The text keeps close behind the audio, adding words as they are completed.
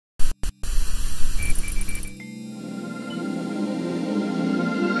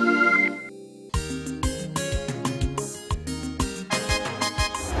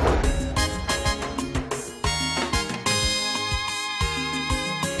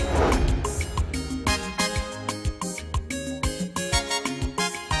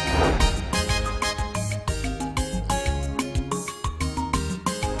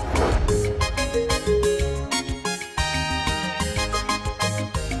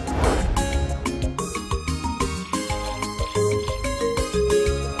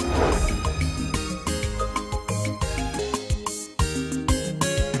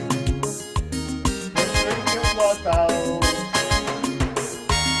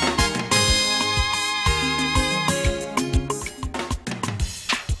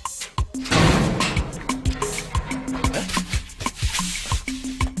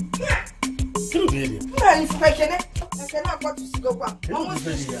what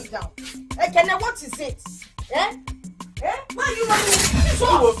is it? Eh? Eh? Why are you running?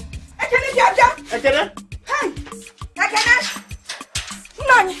 So, Ekene? Hey! Ekene!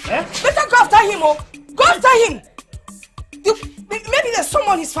 Nani? Better go after him, oh! Go after him! Maybe there's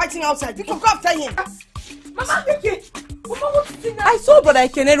someone he's fighting outside. You can go after him. Mama, I saw Brother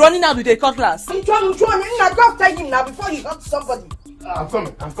Ekene running out with a cutlass. Go after him now before he hurts somebody. I'm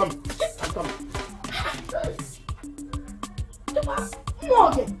coming.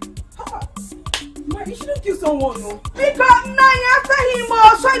 Morgan. Man, you shouldn't kill someone, no. Because Nani after him,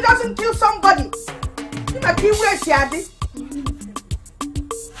 so he doesn't kill somebody. You might be where she had it.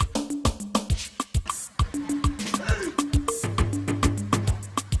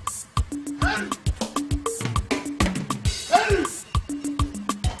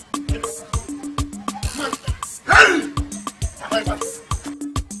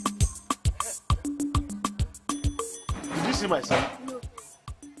 Did you see my son? No.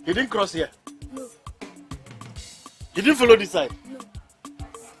 He didn't cross here? No. He didn't follow this side? No.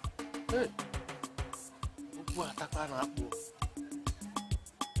 Hey.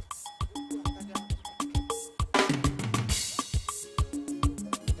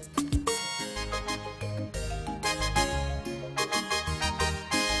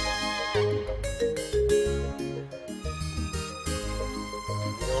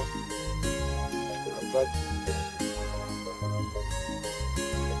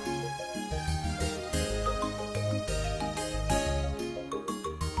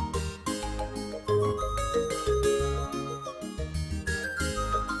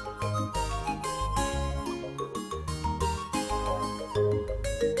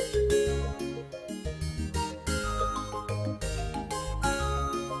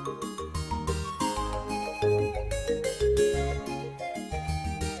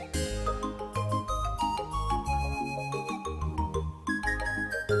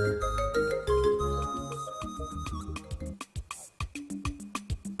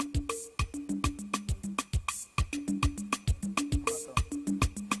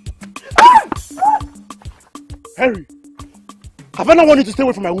 Henry, have I not wanted to stay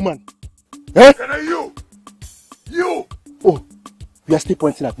away from my woman? Eh? Can I you? You! Oh, you are still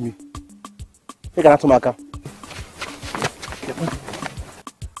pointing at me. Take an atomaka.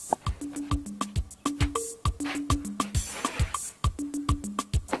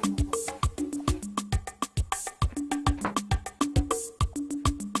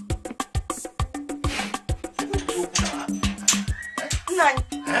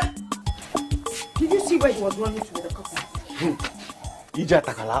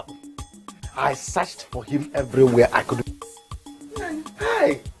 I searched for him everywhere I could.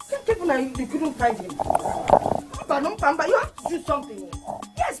 Hey, you couldn't find him. Pamba, you have to do something.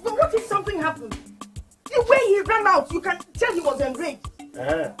 Yes, but what if something happened? The way he ran out, you can tell he was enraged.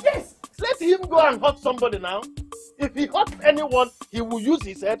 Yes. Let him go and hurt somebody now. If he hurts anyone, he will use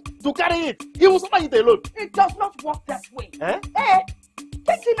his head to carry it. He will suffer it alone. It does not work that way.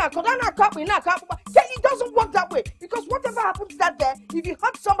 It doesn't work that way because whatever happens that day, if you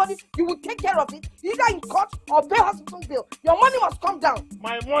hurt somebody, you will take care of it, either in court or pay hospital bill. Your money must come down.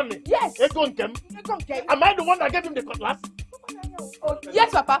 My money? Yes. Am I the one that gave him the cutlass? Oh,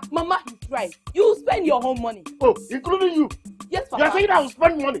 yes, Papa. Mama, he's right. You spend your own money. Oh, including you? Yes, Papa. You are saying I will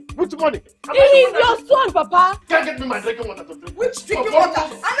spend money? Which money? He is your son, Papa. Can't get me my drinking water to drink. Which drinking water?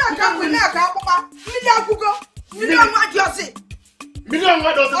 I can't win now, Papa. Million what you say? Million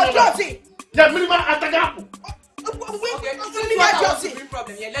what does it? The minimum atagapu. Okay, this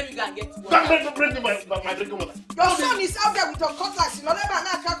problem here. Let me go and get to work. Don't bring me my drinking water. Your son is out there with your cutlass. You know, never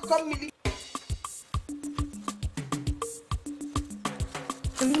can't come million.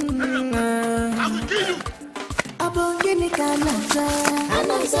 I will kill you.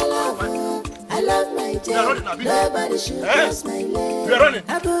 I love my job. Nobody should cross my leg. You are running.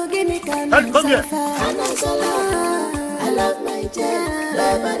 Come here. I love my job.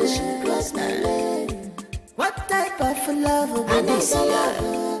 Nobody should cross my leg. What type of love will be this? I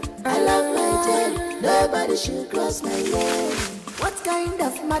love my job. Nobody should cross my leg. What kind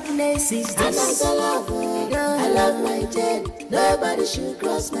of madness is this? I love my job. Nobody should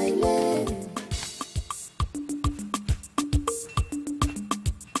cross my leg.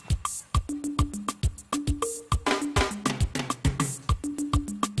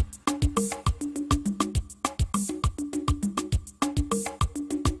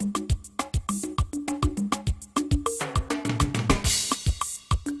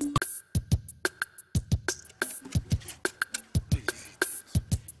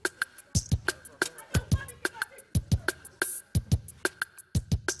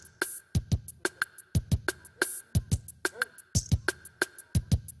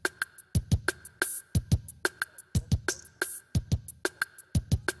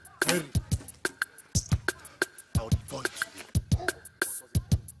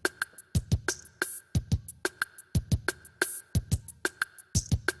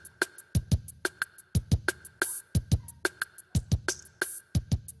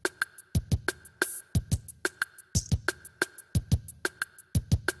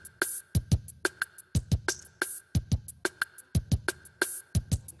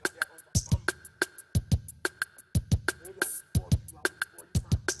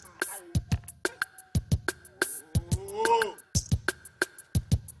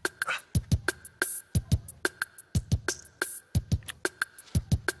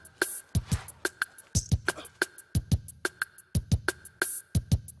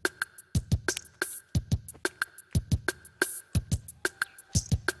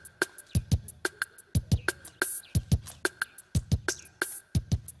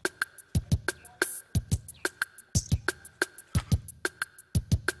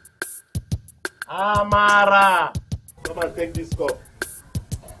 Amara, come and take this cup.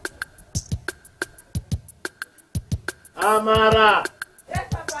 Amara. Yes,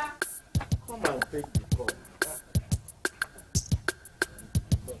 Papa. Come and take the cup.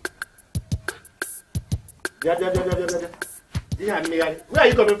 Yeah. Where are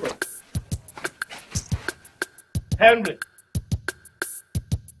you coming from? Henry.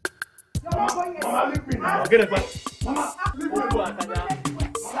 Mama, leave me now. Get it back. Mama, leave me alone.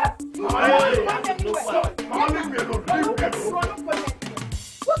 Mama, leave me alone.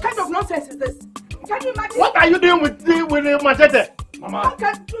 What kind of nonsense is this? Can you imagine? what are you doing with the machete? Mama. How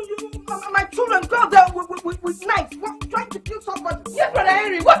can my children go there with knives trying to kill somebody? Yes, Brother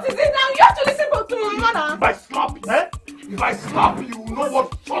Henry, what is it now? You have to listen to me, Mama. If I slap you, if I slap you, you know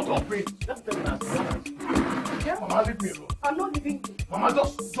what shut up means. Mama, leave me alone. I'm not leaving you. Mama,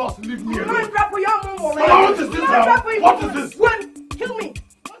 just leave me alone. Mama, what is this now? What is this? When? Kill me.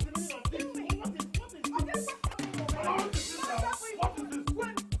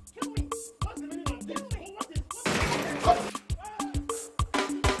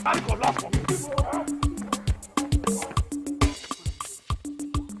 I could laugh for me.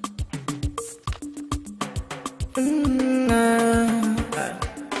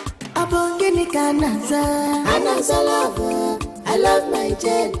 Another lover. I love my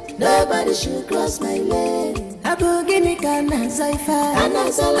Jane. Nobody should cross my lane. Another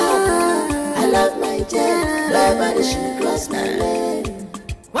lover. I love my Jane. Nobody should cross my lane.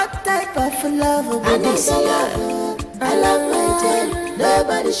 What type of love? Another lover. I love my Jane.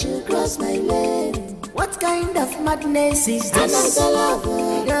 Nobody should cross my lane. What kind of madness is this? Another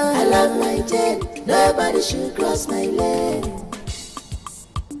lover. I love my Jane. Nobody should cross my lane.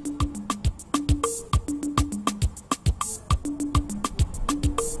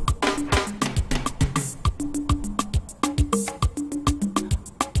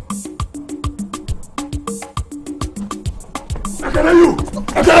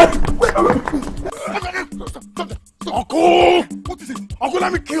 Uncle! What is it? Uncle,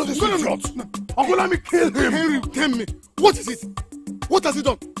 let me kill this idiot! Uncle, let me kill him! Henry, tell me, what is it? What has he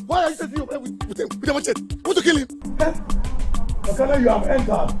done? Why are you taking your with a machete? Want to kill him? Uncle, you have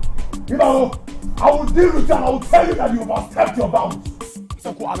entered. I will deal with you and I will tell you that you have overstepped your bounds.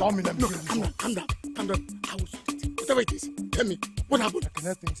 Uncle, allow me let me kill you. Calm down. I will shoot it. Whatever it is, tell me, what happened?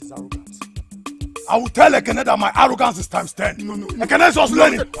 Ekene thinks he's arrogant. I will tell Ekene that my arrogance is times 10. No. Ekene is just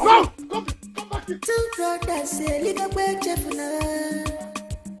learning. No! Come back here. Two brothers say, "Liga way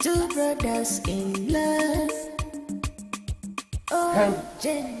Two brothers in love. Oh,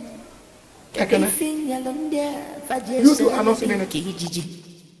 Jen. Ekene, you two are not saying anything.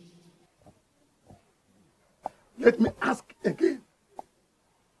 Let me ask again.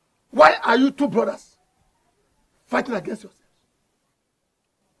 Why are you two brothers fighting against yourselves?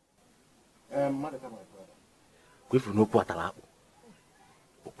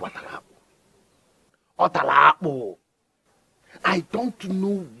 I don't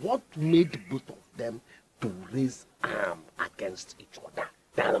know what made both of them to raise arms against each other.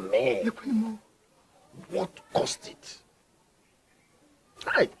 Tell me. What caused it?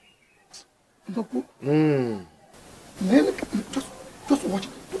 Right. Just watch.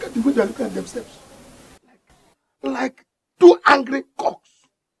 Look at the way they're looking at themselves. Like two angry cocks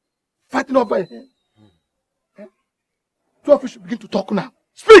fighting over a hen. Two of you should begin to talk now.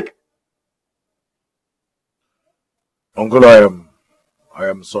 Speak! Uncle, I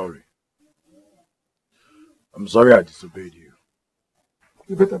am sorry. I'm sorry I disobeyed you.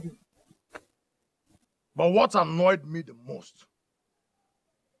 You better be. But what annoyed me the most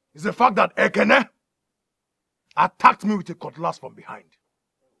is the fact that Ekene attacked me with a cutlass from behind.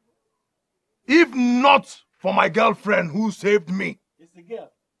 If not for my girlfriend who saved me, It's a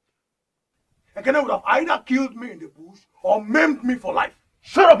girl. Ekene would have either killed me in the bush or maimed me for life.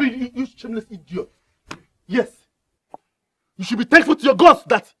 Shut up, you shameless idiot. Yes. You should be thankful to your gods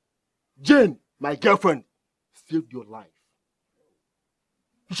that Jane, my girlfriend, saved your life.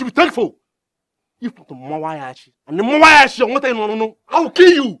 You should be thankful. If not Mawayashi, and the Mawayashi, no, I will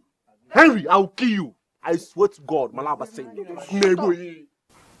kill you. Henry, I will kill you. I swear to God, Malaba saying.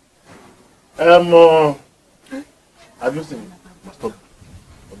 Have you seen it? Stop.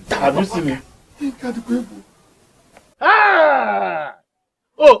 Have you seen it? Ah!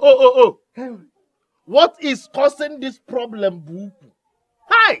 Oh. Henry, what is causing this problem, Boo?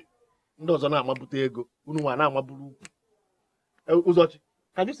 Hi! Uzochi,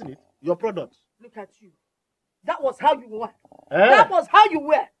 have you seen it? Your product. Look at you. That was how you were. Eh? That was how you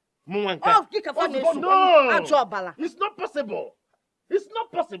were. No, it's not possible. It's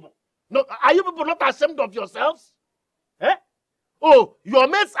not possible. No, are you people not ashamed of yourselves? Eh? Oh, your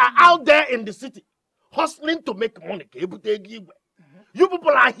mates are out there in the city. hustling to make money. You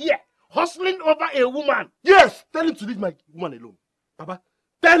people are here hustling over a woman. Yes, tell him to leave my woman alone. Papa,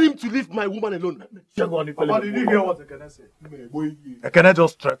 tell him to leave my woman alone. Papa, did you hear what Ekene said? Ekene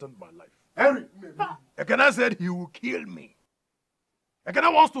just threatened my life. Henry, Ekene said he will kill me.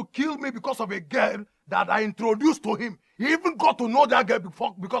 Ekene wants to kill me because of a girl that I introduced to him. He even got to know that girl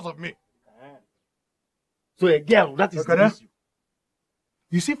because of me. So a girl, that is the issue.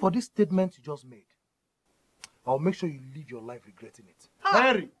 You see, for this statement you just made, I'll make sure you live your life regretting it.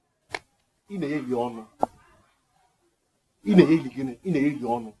 Henry,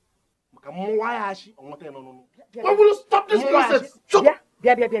 why will you stop this process?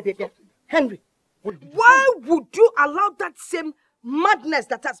 Henry, why would you allow that same madness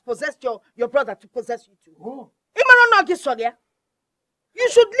that has possessed your brother to possess you too? Oh. You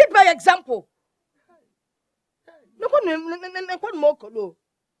should lead by example.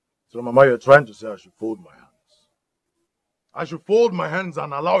 So, Mama, you're trying to say I should fold my hands. I should fold my hands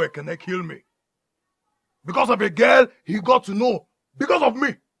and allow Ekene kill me. Because of a girl he got to know. Because of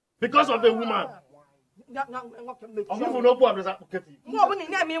me. Because of a woman.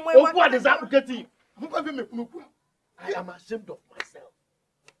 I am ashamed of myself.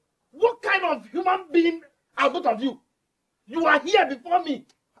 What kind of human being are both of you? You are here before me.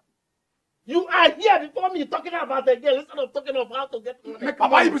 You are here before me talking about a girl instead of talking of how to get money.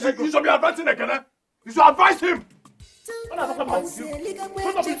 Papa, you should be advising Ekene. You should advise him. What are you talking about with you?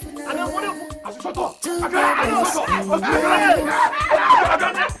 Shut up. And then what are you? Shut up.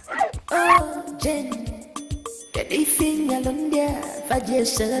 Oh, Jen, the thing alone there,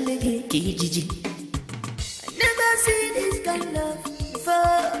 Fajesha Kijiji. I never seen this kind of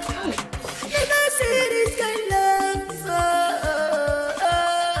before. Never seen this kind of before.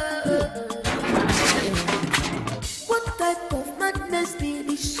 What type of madness be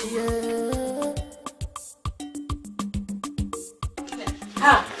this year?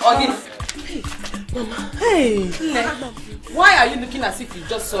 Hey, Mama. Hey. Why are you looking as if you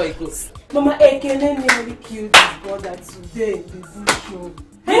just saw a ghost? Mama, Ekene nearly killed his brother today in the bush.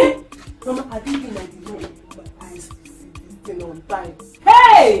 Hey! Mama, I didn't open my eyes to see this thing on time.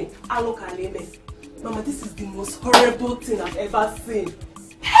 Hey! Alokaleme. Mama, this is the most horrible thing I've ever seen.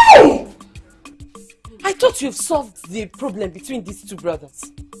 Hey! I thought you've solved the problem between these two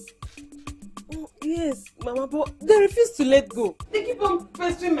brothers. Oh, yes, Mama, but they refuse to let go. They keep on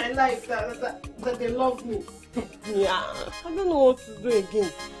pestering my life that they love me. Yeah, I don't know what to do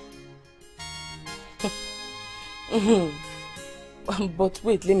again. But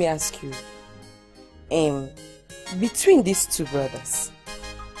wait, let me ask you. Between these two brothers,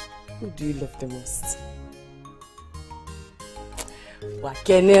 who do you love the most?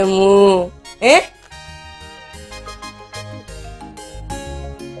 Wakenemu, eh?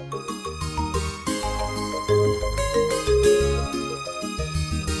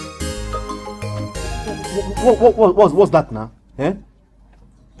 What's that now? Eh?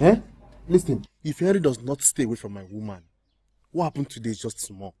 Eh? Listen, if Henry does not stay away from my woman, what happened today is just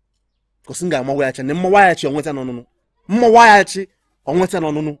small. Because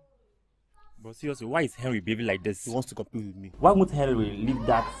But seriously, why is Henry behaving like this? He wants to compete with me. Why won't Henry leave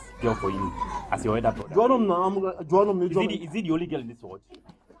that girl for you as your other brother? Is he the only girl in this world?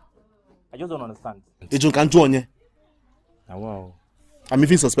 I just don't understand. Oh, wow. I'm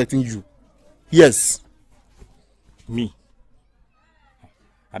even suspecting you. Yes. Me?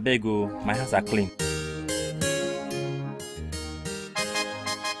 I beg you, my hands are clean.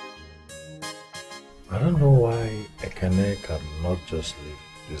 I don't know why Ekene cannot just leave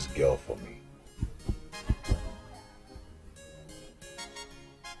this girl for me.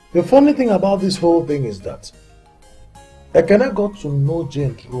 The funny thing about this whole thing is that Ekene got to know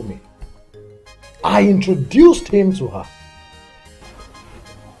Jane through me. I introduced him to her.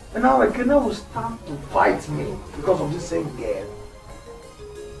 And now Ekene will start to fight me because of this same girl.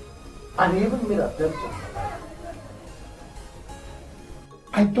 And he even made attempts on her.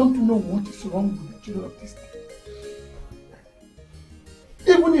 I don't know what is wrong with the children of this day.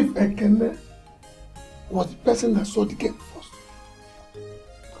 Even if Ekene was the person that saw the girl first,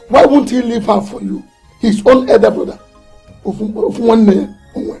 why won't he leave her for you? His own elder brother. Of one name.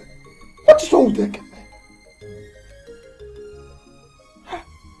 What is wrong with Ekene?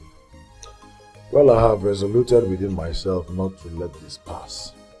 Well, I have resoluted within myself not to let this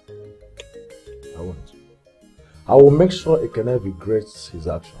pass. I won't. I will make sure Ekene regrets his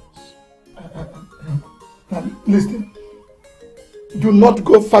actions. Now, listen. Do not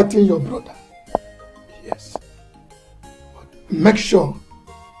go fighting your brother. Yes. But make sure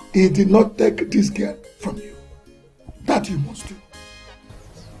he did not take this girl from you. That you must do.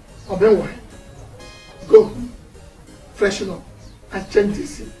 Go. Freshen up and change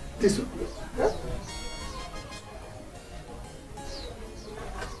this one. Huh?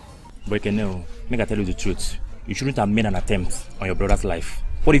 But Knwing, make I tell you the truth. You shouldn't have made an attempt on your brother's life.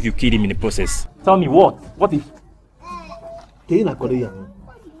 What if you killed him in the process? Tell me what? What if?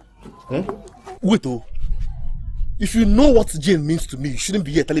 Eh? Wait, oh. If you know what Jane means to me, you shouldn't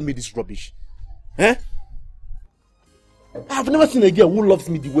be here telling me this rubbish. Eh? I've never seen a girl who loves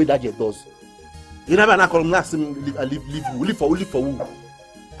me the way that girl does. You never ask him leave you. Live for who?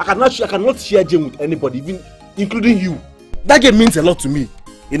 I cannot share Jane with anybody, even including you. That girl means a lot to me.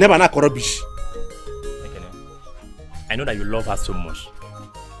 You never rubbish. I know that you love her so much.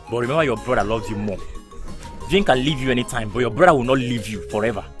 But remember, your brother loves you more. Jane can leave you anytime, but your brother will not leave you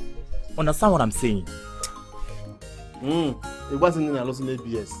forever. Understand what I'm saying? It wasn't in a loss in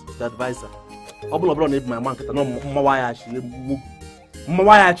ABS, the advisor. I will not my man, no more why I should move.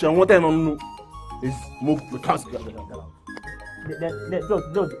 Why I should want to know is move the casket.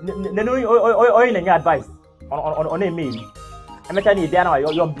 Oil and your advice on a mail. I'm telling you, Diana,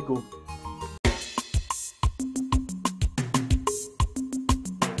 you're young people.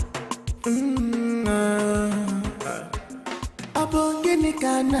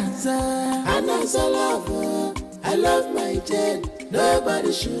 Another lover. I love my Jane.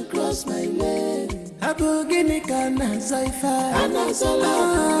 Nobody should cross my lane. Another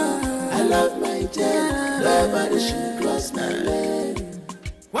lover. I love my Jane. Nobody should cross my lane.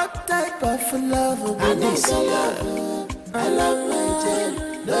 What type of love? Another lover. I love my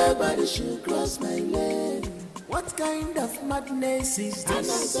Jane. Nobody should cross my lane. What kind of madness is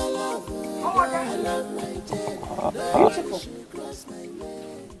this? Another lover. I love my Jane. Nobody should cross my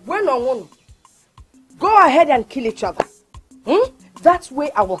lane. When or one, go ahead and kill each other. That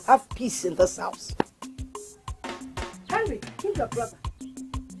way I will have peace in this house. Henry, kill your brother.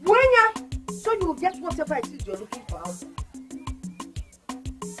 So you will get whatever it is you're looking for out there.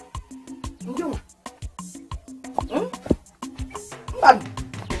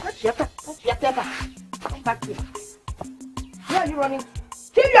 Come back here. Where are you running?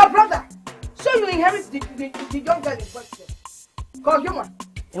 Kill your brother, so you inherit the young girl in question. Call you one.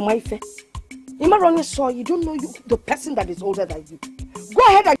 Am I fair? Am I running so you don't know the person that is older than you? Go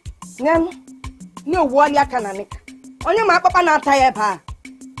ahead and no warrior can only my papa not tired. I'm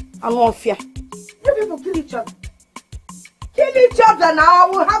not fear. You people kill each other. Kill each other now, I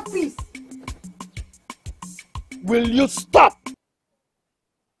will have peace. Will you stop?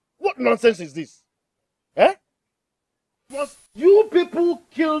 What nonsense is this? Eh? Must you people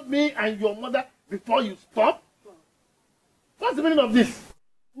killed me and your mother before you stop? What's the meaning of this?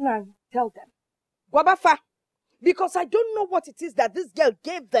 No, tell them. Guabafa, because I don't know what it is that this girl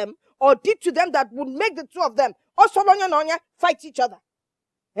gave them or did to them that would make the two of them also fight each other.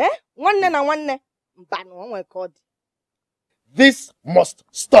 Eh? One and one. This must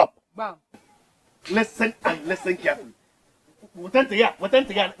stop. Bam. Listen and listen carefully.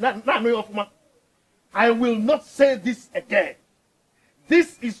 I will not say this again.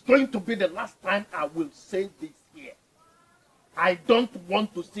 This is going to be the last time I will say this here. I don't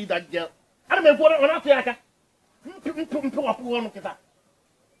want to see that girl. I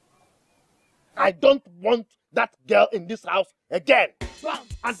don't want that girl in this house again.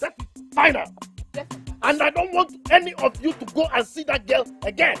 And that is final. And I don't want any of you to go and see that girl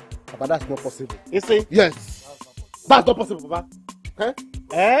again. But that's not possible. You see? Yes. That's not possible, Papa. Huh?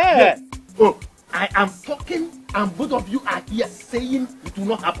 Yes. Oh, I am talking and both of you are here saying it will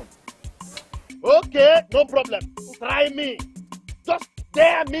not happen. Okay, no problem. Try me. Just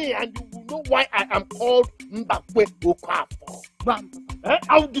dare me and you will know why I am called Mbakwe Okafo.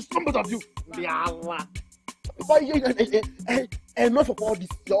 I will destroy both of you. Enough of all this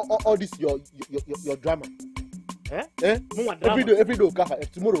your drama. Every day Okafa,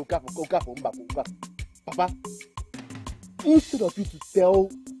 tomorrow Okafa, Mbakwe. Papa, instead of you to tell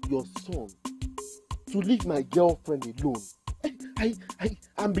your son to leave my girlfriend alone,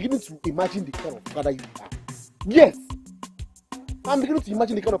 I'm beginning to imagine the kind of father you are. Yes, I'm beginning to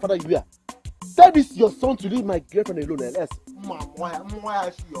imagine the kind of father you are. Tell this your son to leave my girlfriend alone, and else. Why I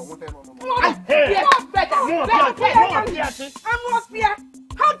see you? I'm not fear.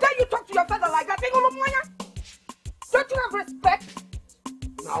 How dare you talk to your father like that? Don't you have respect?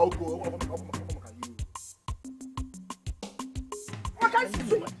 Now go. What can you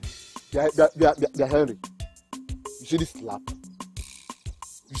do? Yeah, Henry. You see this slap?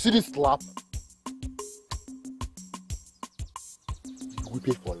 You see this slap? You will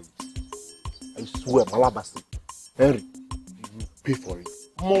pay for it. I swear, Malabasi. Henry, you will pay for it.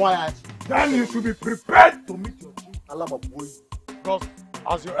 Then you should be prepared to meet your chief. Alama boy. Because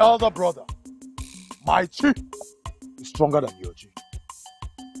as your elder brother, My chi is stronger than your chi.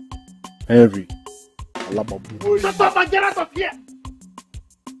 Henry, Shut up and get out of here!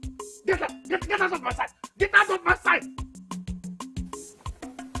 Get out of my sight! Get out of my sight!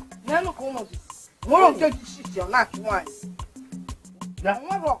 Tell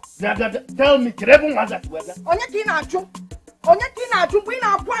me,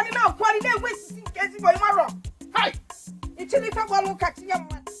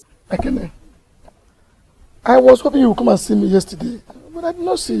 Ekene, I was hoping you would come and see me yesterday, but I did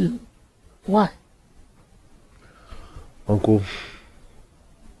not see you. Why? Uncle,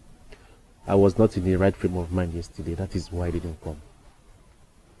 I was not in the right frame of mind yesterday. That is why I didn't come.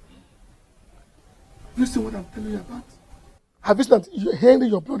 Listen what I'm telling you about. Have you seen that Henry,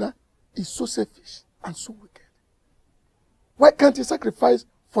 your brother, is so selfish and so wicked? Why can't he sacrifice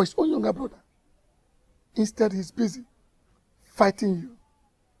for his own younger brother? Instead, he's busy fighting you.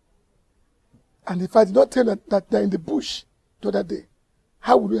 And if I did not tell you that they're in the bush the other day,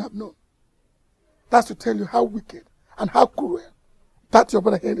 how would you have known? That's to tell you how wicked and how cruel that your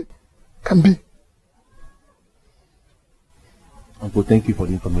brother Henry can be. Uncle, thank you for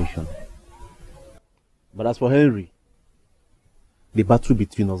the information. But as for Henry, the battle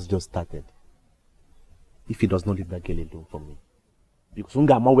between us just started. If he does not leave that girl alone for me. Because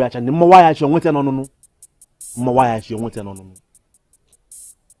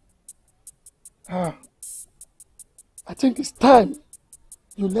I think it's time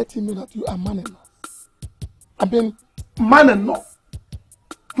you let him know that you are man enough. I mean, man enough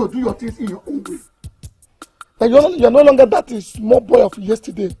to do your things in your own way. That you're no longer that small boy of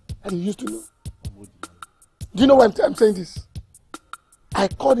yesterday that you used to know. Do you know why I'm saying this? I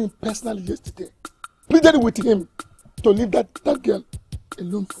called him personally yesterday, pleaded with him to leave that girl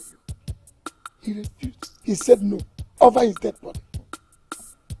alone for you. He refused. He said no over his dead body.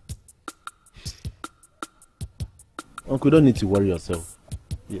 Uncle, you don't need to worry yourself.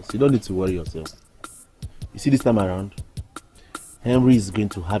 Yes, you don't need to worry yourself. You see, this time around, Henry is going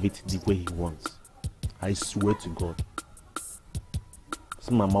to have it the way he wants. I swear to God.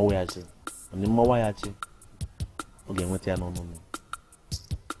 See, Mama, where I say, and the more why I say, okay, what you know,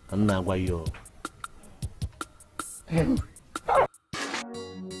 and now why you Henry.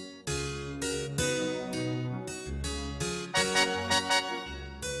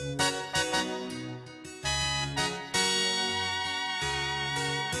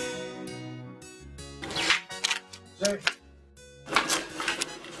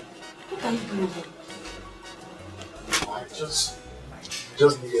 What are you doing here? I just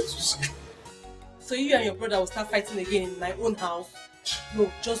needed to see. So you and your brother will start fighting again in my own house?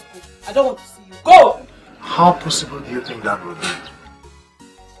 No, just go. I don't want to see you. Go! How possible do you think that would be?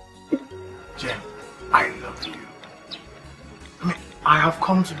 Jen, I love you. I mean, I have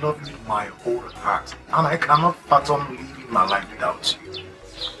come to love you with my whole heart, and I cannot fathom living my life without you.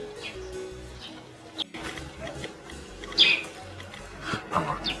 Come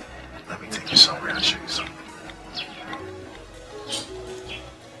on, let me take you somewhere and show you something.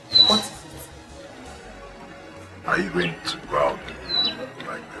 What is it? Are you going to go out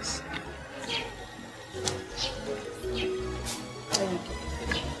like this? Thank you.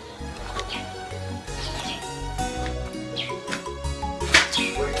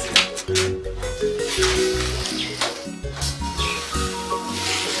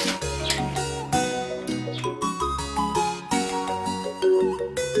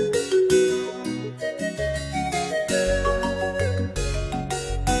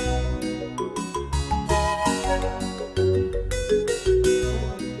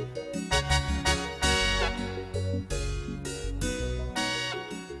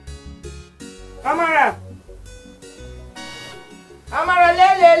 Amara,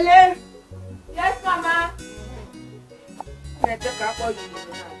 le. Yes, Mama.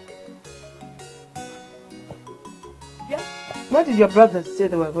 Yes. Where did your brothers say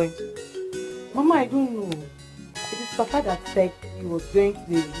they were going to? Mama, I don't know. It is Papa that said he was going to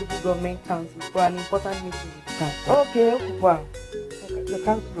the local government council for an important meeting with the council. Okay, wow. The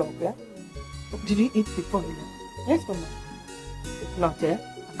council of, yeah? Did you eat before you left? Yes, Mama. If not, yeah?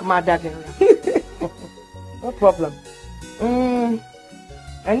 Come on, Dad. No problem.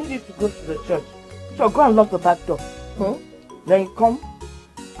 I need you to go to the church. So go and lock the back door. Then you come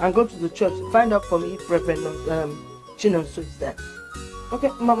and go to the church to find out for me if Reverend Chinonso is there.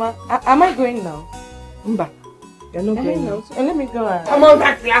 Okay, Mama, am I going now? Mba, you're not going now. So let me go and... Come on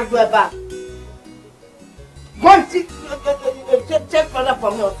back, let's go back. Go and see, check further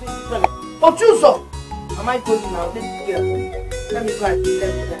for me or see further. Or choose up. Am I going now? Let me go and see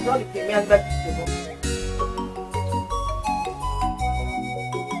them. Don't give me and back to the book.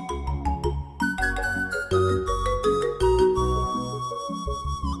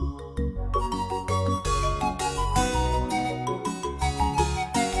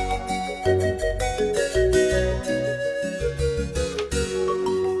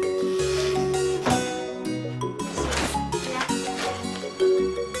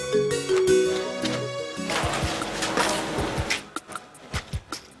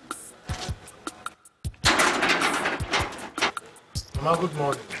 Mama, good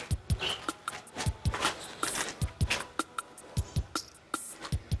morning.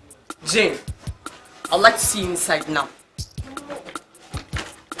 Jane, I'd like to see you inside now.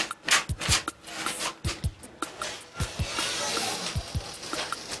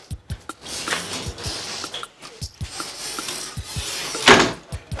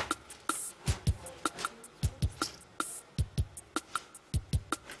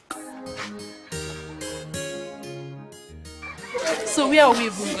 So where are we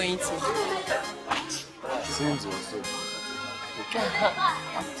even going to? Seems also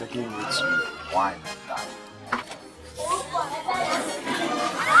I'm taking you to wine and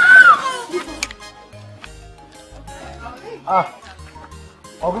dine.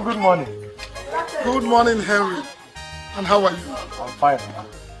 Uncle, good morning. Good morning, Henry. And how are you? I'm fine.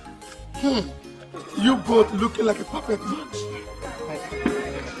 You both looking like a perfect match.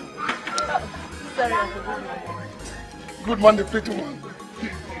 Sorry, Uncle. Good morning, pretty one.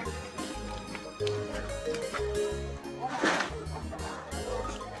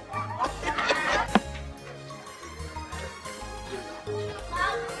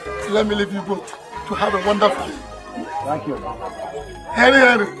 Let me leave you both to have a wonderful day. Thank you.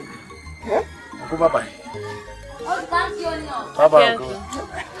 Henry. Yeah? Uncle, bye-bye. Oh, thank you, no. Bye-bye, Yeah. Uncle.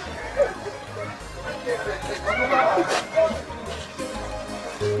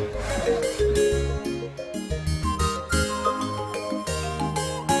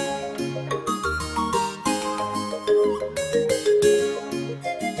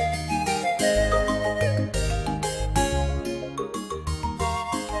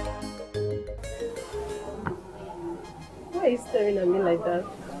 Why are you staring at me like that?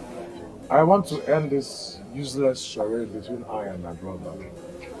 I want to end this useless charade between I and my brother.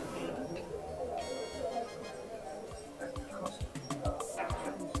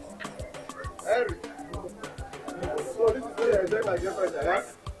 Henry. So this is where you're enjoying my girlfriend, huh?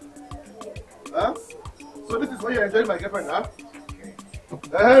 Huh? So this is where you're enjoying my girlfriend, huh?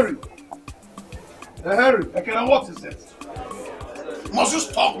 Henry. Henry. Okay, now what is it? Must you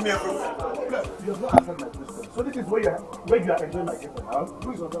stalk me everywhere? You have not answered my question. So this is where you are enjoying my girlfriend, huh?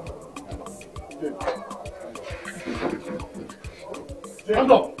 Who is your girlfriend? Jane.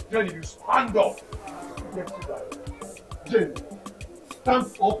 Stand up. Jane, you stand up. Jane, stand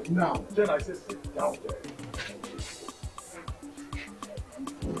up now. Jane, I say sit down there.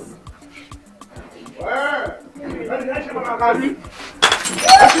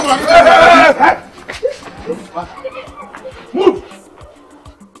 Move! Move!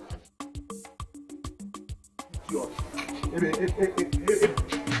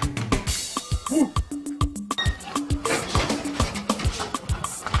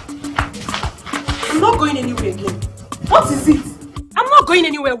 I'm not going anywhere again. What is it? I'm not going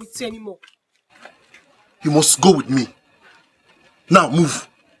anywhere with you anymore. You must go with me. Now, move.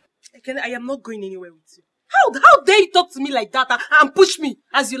 I am not going anywhere with you. How dare you talk to me like that and push me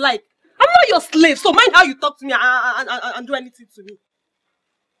as you like? I'm not your slave, so mind how you talk to me and do anything to me.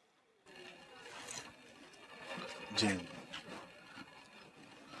 Jane,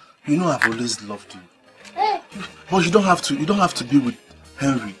 you know I've always loved you. But you don't have to be with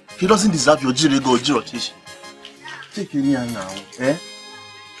Henry. He doesn't deserve your jirego or jirotishi. Take him here now, eh?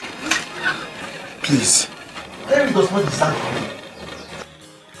 Please. Henry does not deserve you.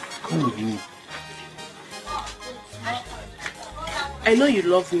 Come with me. I know you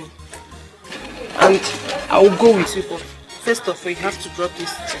love me. And I will go with you, but first of all, you have to drop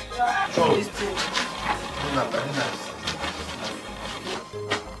this thing. Oh. This thing.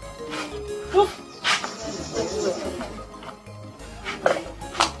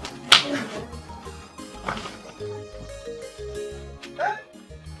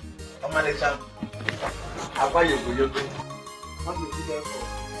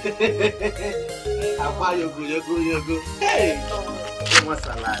 Hey!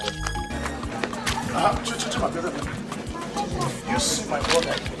 You see my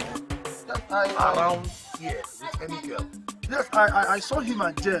brother around here with any girl? Yes, I saw him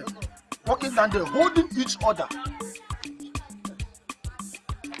and Jen walking down there holding each other.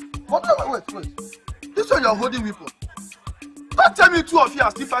 Wait. This one you're holding people. Don't tell me two of you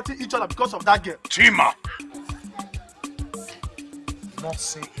are still fighting each other because of that girl. Chima! Do not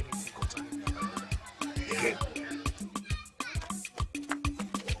say anything concerning me again.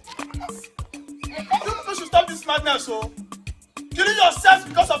 You should stop this madness, so killing yourself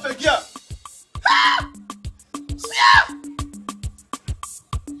because of a girl.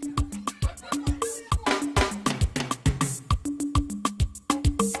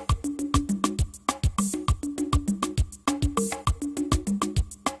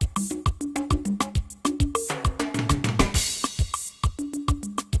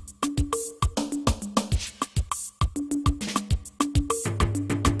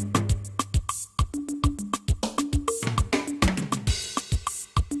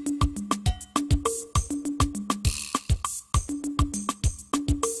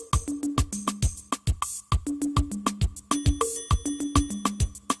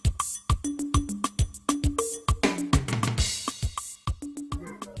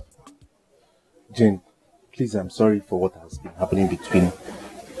 Jane, please, I'm sorry for what has been happening between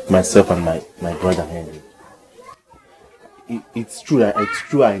myself and my brother Henry. It's true,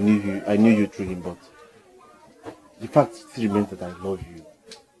 I knew you through him, but the fact still remains that I love you.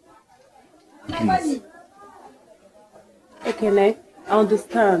 Please. Ekene, I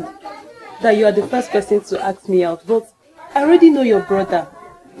understand that you are the first person to ask me out, but I already know your brother.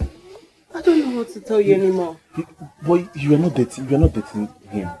 I don't know what to tell you anymore. Boy, you are not dating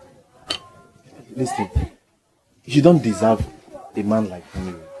him. Listen, you don't deserve a man like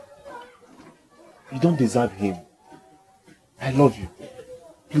me. You don't deserve him. I love you.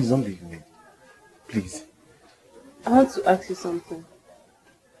 Please don't leave me. Please. I want to ask you something.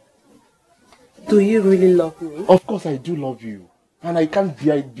 Do you really love me? Of course I do love you. And I can't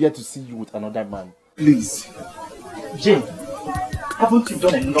bear to see you with another man. Please. Jane, haven't you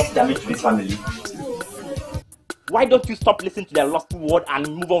done enough damage to this family? Why don't you stop listening to their lustful word and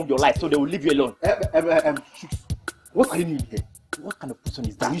move on with your life so they will leave you alone? What are you doing here? What kind of person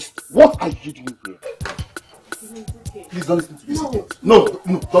is that? What are you doing here? Please don't listen to this. No,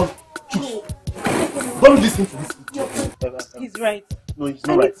 don't. Choose. Don't listen to this. He's right. No, he's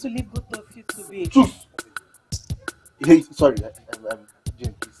not right. I need to leave both of you to be. Choose. Hey, sorry,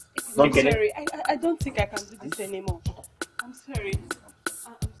 Jane, please. I'm sorry. I don't think I can do this anymore. I'm sorry.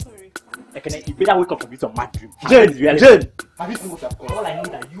 I'm sorry. Ekene, you better wake up from this mad dream. Jane! Have you seen what I've got? All I know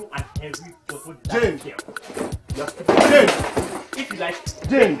that you and Henry just want to Jane! care. Jane! If you like,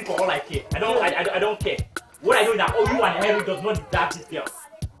 Jane! For all I care. I don't care. What I know is that you and Henry does not deserve this girl.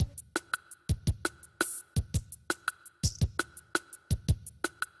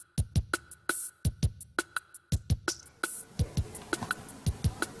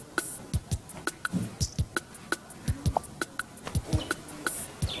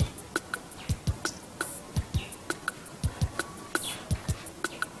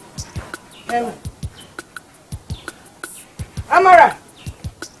 Amara!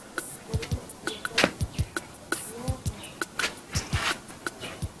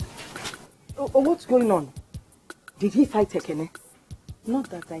 What's going on? Did he fight Ekene? Not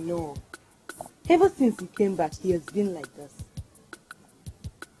that I know of. Ever since he came back, he has been like this.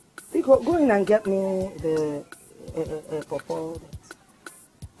 Go in and get me the pawpaw that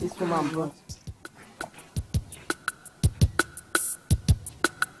this woman brought.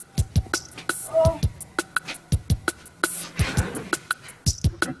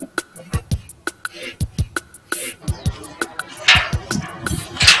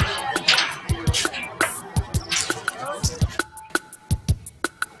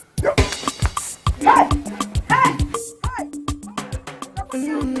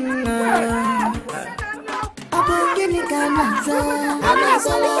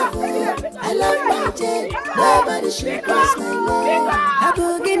 I love my Jane, nobody should cross my line. I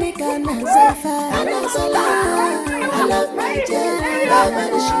love my Jane,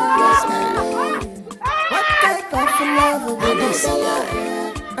 nobody should cross my line. What type of love would this love?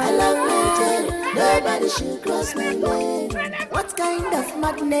 I love my Jane, nobody should cross my line. What kind of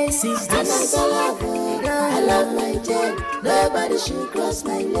madness is this? I love my Jane, nobody should cross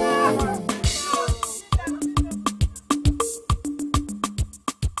my line.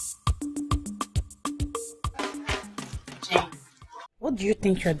 What do you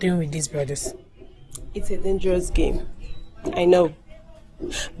think you're doing with these brothers? It's a dangerous game. I know.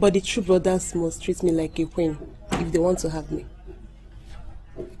 But the true brothers must treat me like a queen if they want to have me.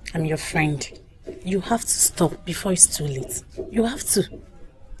 I'm your friend. You have to stop before it's too late. You have to.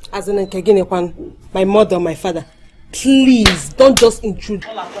 As an Nkeginekwan, my mother, my father, please don't just intrude.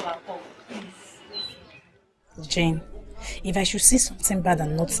 Jane, if I should see something bad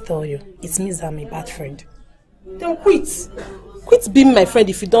and not tell you, it means I'm a bad friend. Then quit. Quit being my friend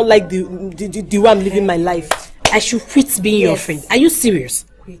if you don't like the way I'm living my life. I should quit being your friend. Are you serious?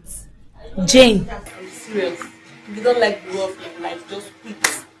 Quit. Jane. I'm serious. If you don't like the way of my life, just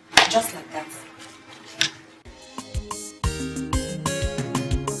quit. Just like that.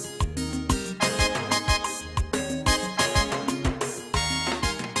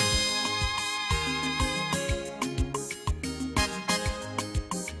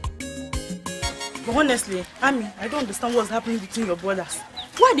 But honestly, Ami, I don't understand what's happening between your brothers.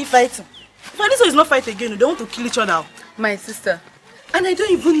 Why are they fighting? If this one is not fight again, they want to kill each other. My sister. And I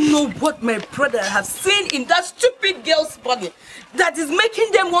don't even know what my brother has seen in that stupid girl's body that is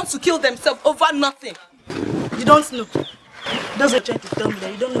making them want to kill themselves over nothing. You don't know. That's what you're trying to tell me,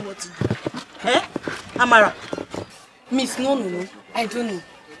 that you don't know what to do. Eh? Amara? Miss, no. I don't know.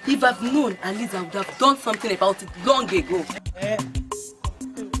 If I've known, at least I would have done something about it long ago. Eh?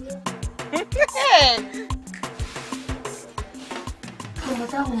 No,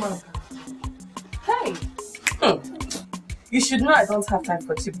 that woman. Hey! You should know I don't have time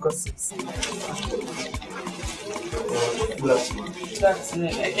for cheap gossips. Good afternoon. Good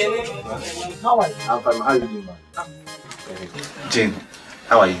afternoon. How are you? I'm fine. How are you doing, man? Jane,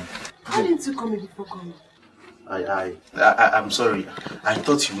 how are you? Why didn't you come in before coming? I'm sorry. I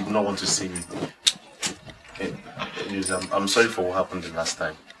thought you would not want to see me. Anyways, I'm sorry for what happened the last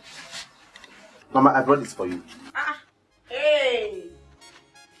time. Mama, I brought this for you. Hey!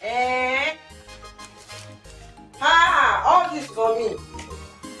 All this for me.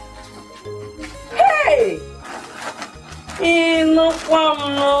 Hey!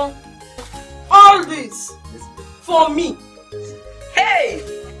 All this for me. Hey!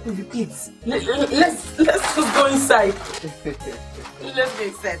 Let's just go inside. Let's go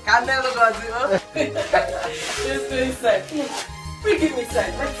inside. Can never go to Let's go inside. Bring him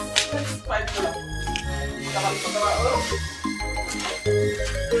inside. Let's fight for him. Come on.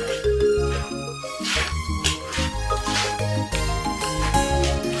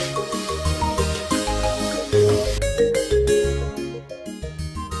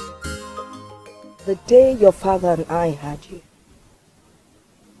 The day your father and I had you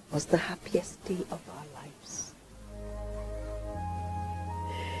was the happiest day of our lives.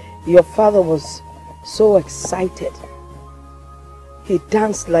 Your father was so excited. He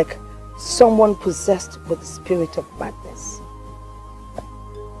danced like someone possessed with the spirit of madness.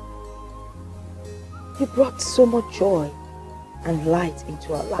 You brought so much joy and light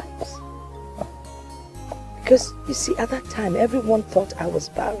into our lives. Because, you see, at that time, everyone thought I was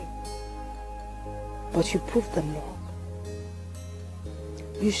barren. But you proved them wrong.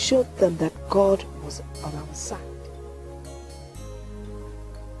 You showed them that God was on our side.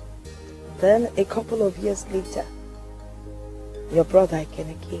 Then, a couple of years later, your brother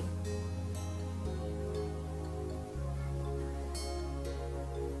Ekene came.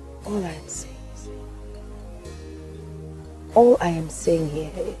 All I am saying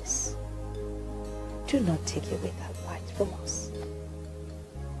here is, do not take away that light from us.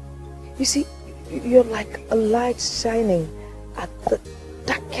 You see, you're like a light shining at the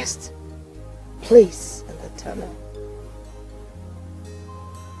darkest place in the tunnel.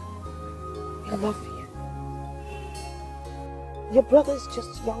 We love you. Your brother is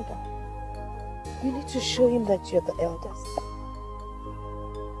just younger. You need to show him that you're the eldest.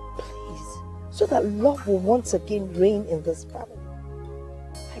 Please, so that love will once again reign in this family.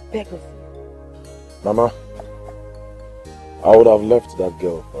 I beg of you. Mama, I would have left that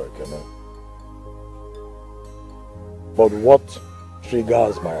girl for Ekene. But what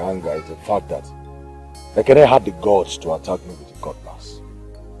triggers my anger is the fact that Ekene had the guts to attack me with a cutlass,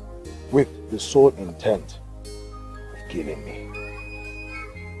 with the sole intent of killing me.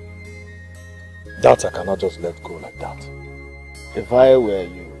 That I cannot just let go like that. If I were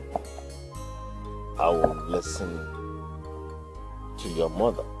you, I would listen to your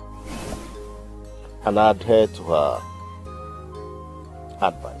mother and adhere to her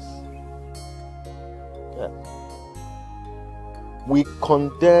advice. Yes. We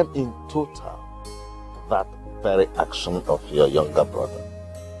condemn in total that very action of your younger brother.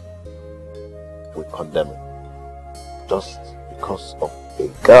 We condemn it just because of a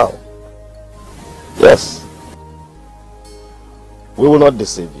girl. Yes. We will not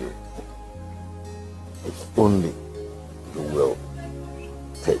deceive you. If only you will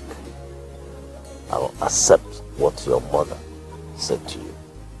take and accept what your mother said to you.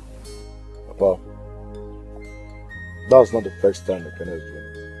 Papa, that's not the first time Ekene is doing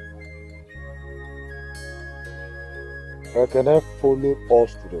it. Ekene followed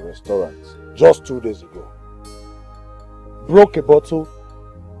us to the restaurant just 2 days ago. Broke a bottle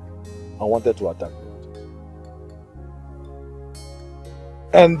and wanted to attack me with it.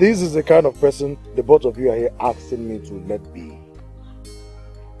 And this is the kind of person the both of you are here asking me to let be.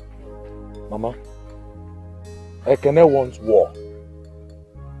 Mama, Ekene wants war.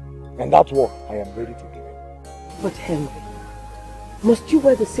 And that war I am ready to give him. But Henry, must you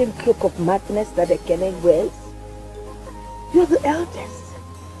wear the same cloak of madness that Ekene wears? You're the eldest.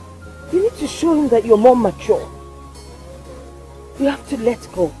 You need to show him that you're more mature. You have to let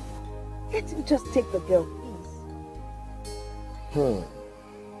go. Let him just take the girl, please.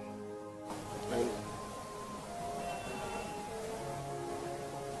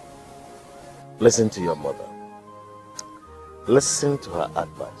 Listen to your mother. Listen to her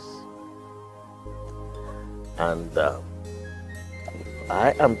advice. And if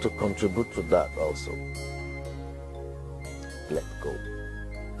I am to contribute to that also, let go.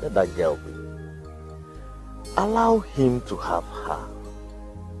 Let that girl be. Allow him to have her.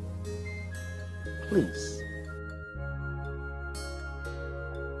 Please.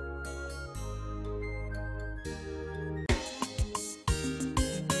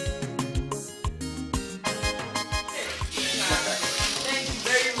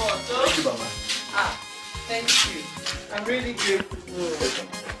 I'm really grateful.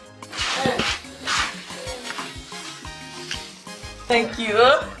 Thank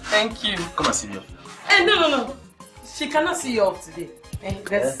you. Thank you. Come and see me. No. She cannot see you off today.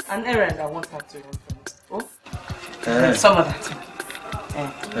 There's an errand I want her to run from. Oh? Some of that.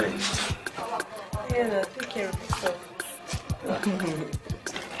 Hey. Yeah, take care of yourself.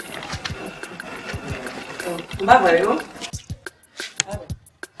 Bye-bye.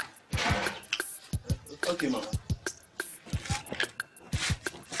 Okay, Mama.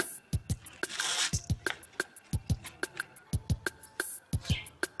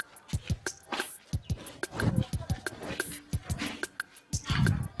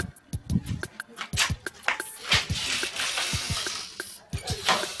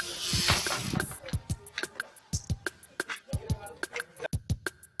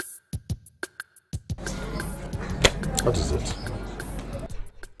 What is it?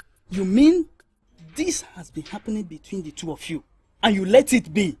 You mean this has been happening between the two of you and you let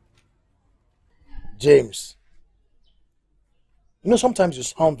it be? James, you know, sometimes you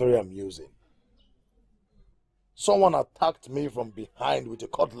sound very amusing. Someone attacked me from behind with a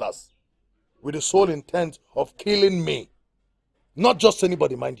cutlass with the sole intent of killing me. Not just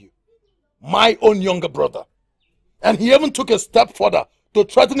anybody, mind you. My own younger brother. And he even took a step further to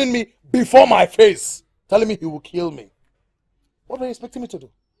threatening me before my face, telling me he will kill me. What were you expecting me to do?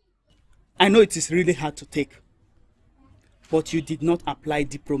 I know it is really hard to take, but you did not apply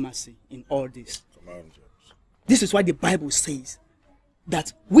diplomacy in all this. Come on, James. This is why the Bible says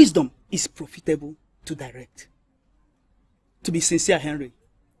that wisdom is profitable to direct. To be sincere, Henry,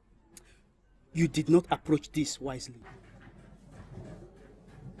 you did not approach this wisely.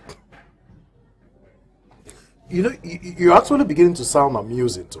 You know, you're actually beginning to sound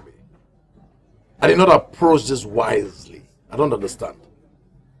amusing to me. I did not approach this wisely. I don't understand.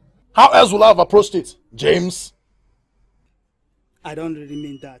 How else will I have approached it, James? I don't really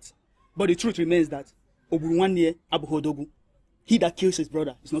mean that. But the truth remains that Oburuwanye Abuhodogu, he that kills his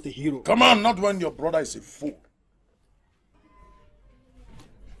brother, is not a hero. Come on, not when your brother is a fool.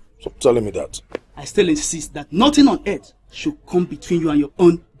 Stop telling me that. I still insist that nothing on earth should come between you and your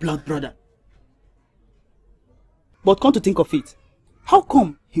own blood brother. But come to think of it, how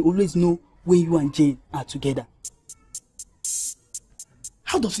come he always know when you and Jane are together?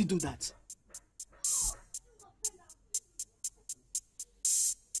 How does he do that?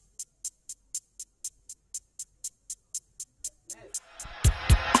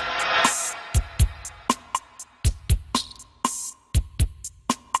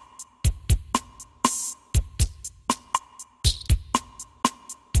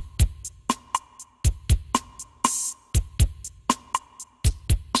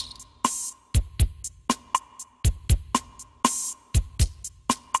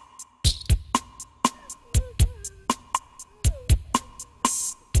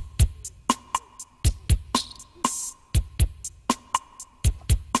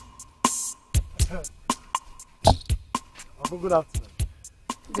 Good afternoon.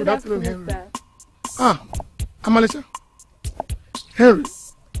 Good afternoon, Henry. Ah, Amalisha. Henry,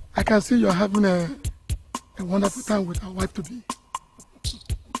 I can see you're having a wonderful time with our wife to be.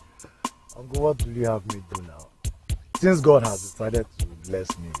 Uncle, what will you have me do now? Since God has decided to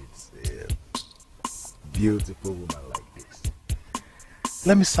bless me with a beautiful woman like this,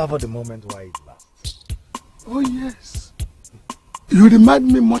 let me savor the moment while it lasts. Oh yes. You remind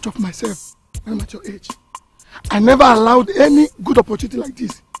me much of myself when I'm at your age. I never allowed any good opportunity like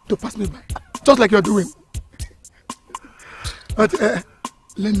this to pass me by, just like you're doing. But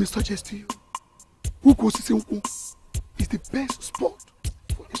let me suggest to you, Uko is the best spot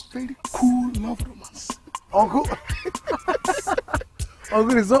for a very cool love romance. Uncle,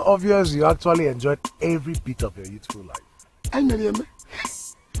 Uncle, it's so obvious you actually enjoyed every bit of your youthful life.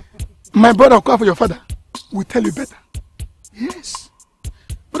 My brother will call for your father. Will tell you better. Yes.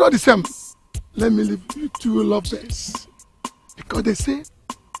 But all the same, let me leave you two lovers. Because they say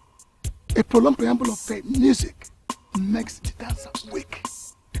a prolonged preamble of music makes the dancer wake.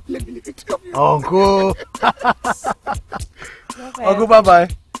 Let me leave it to you. Uncle. Uncle, bye-bye.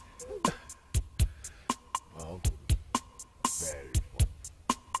 Uncle, very fun.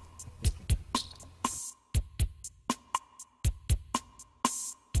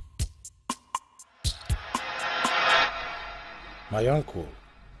 My uncle,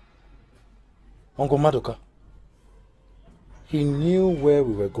 Uncle Madoka, he knew where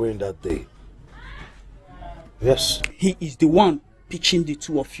we were going that day. Yes. He is the one pitching the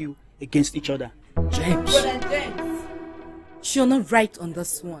two of you against each other. James. Brother James, you're not right on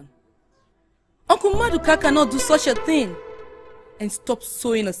this one. Uncle Maduka cannot do such a thing and stop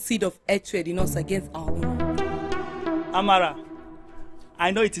sowing a seed of hatred in us against our own. Amara,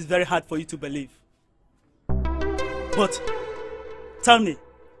 I know it is very hard for you to believe. But tell me,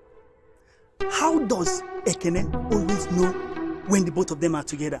 how does Ekene always know when the both of them are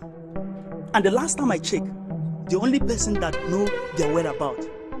together? And the last time I checked, the only person that know their whereabouts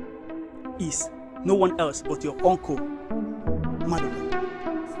is no one else but your uncle,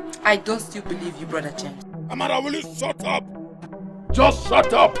 Madoka. I don't still believe you, Brother Chen. Amara, will you shut up? Just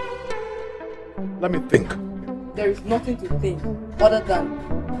shut up! Let me think. There is nothing to think other than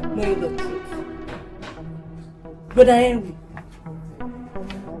knowing the truth. Brother Henry,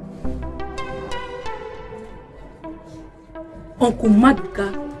 Uncle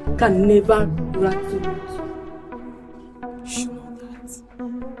Maduka can never rat to you. You know that.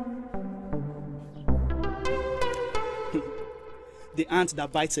 The ant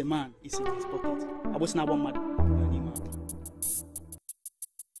that bites a man is in his pocket. I was not one mad.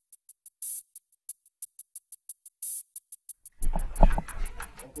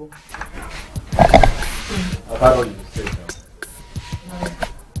 I've had all you say now.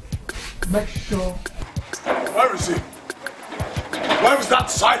 Make sure. Where is he? Where is that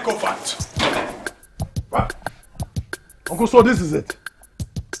psychopath? What? Uncle, so this is it.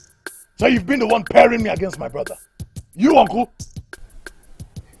 So you've been the one pairing me against my brother. You, Uncle?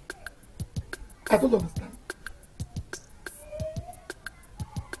 I don't understand.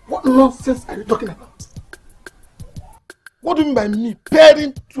 What nonsense are you talking about? What do you mean by me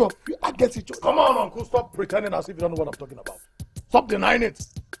pairing two of you against each other? Come on, Uncle, stop pretending as if you don't know what I'm talking about. Stop denying it.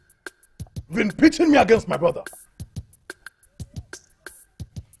 You've been pitching me against my brother.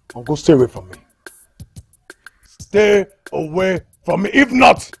 Uncle, stay away from me. Stay away from me. If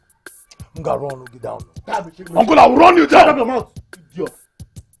not, I'm gonna run you down. Uncle, I'll run you down. Shut up your mouth, idiot.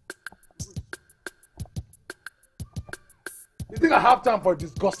 You think I have time for a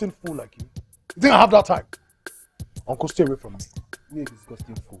disgusting fool like you? You think I have that time? Uncle, stay away from me. You a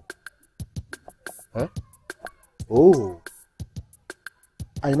disgusting fool. Huh? Oh.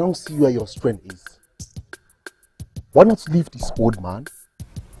 I now see where your strength is. Why not leave this old man?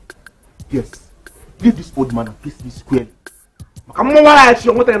 Yes. Leave this old man and face me squarely. You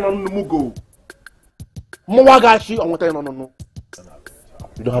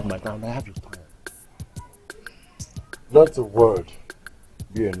don't have my time, I have your time. Let a word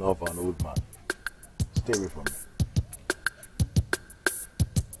be enough for an old man. Stay away from me.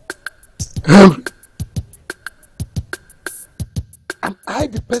 Henry, am I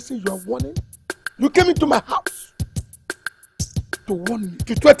the person you are warning? You came into my house to warn me,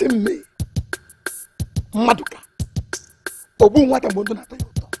 to threaten me. Maduka.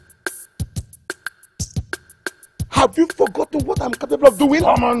 Have you forgotten what I'm capable of doing?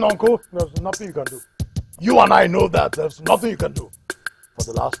 Come on, Uncle. There's nothing you can do. You and I know that there's nothing you can do. For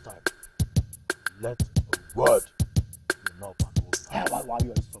the last time, let a word be enough.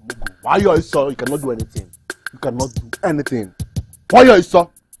 Why you are so? You cannot do anything. You cannot do anything. Why you are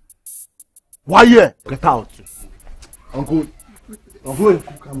so? Why you? Get out. Uncle,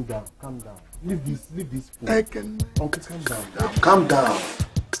 calm down, calm down. Leave this fool. Uncle, calm down. Calm down.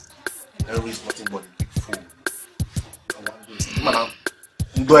 Henry is nothing but a big fool.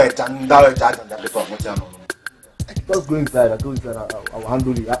 Just go inside. I'll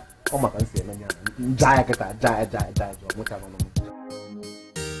handle it. Come back and say,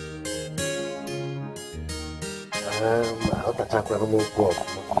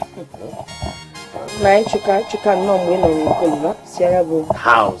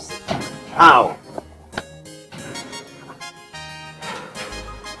 How?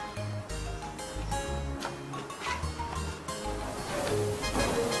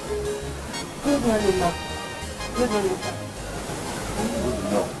 Good morning, ma. Good morning, sir.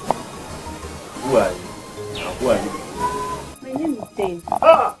 Who are you? Who are you? My name is Dane.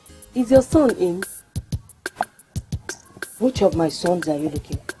 Is your son in? Which of my sons are you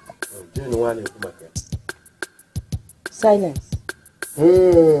looking for? Oh, Silence.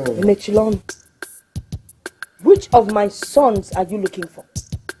 Mechilon. Which of my sons are you looking for?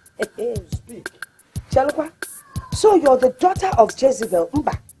 Speak. Chalukwa. So you're the daughter of Jezebel,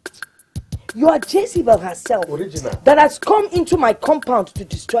 Mba. You are Jezebel herself. Original. That has come into my compound to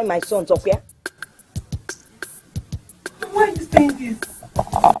destroy my sons, okay? Why are you saying this?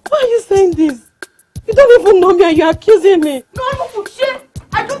 Why are you saying this? You don't even know me and you're accusing me. No, shit.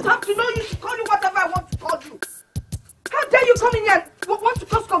 I don't have to know you to call you whatever I want to call you. How dare you come in here and want to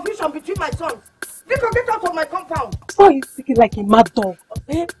cause confusion between my sons? Vico, get out of my compound. Why are you speaking like a mad dog?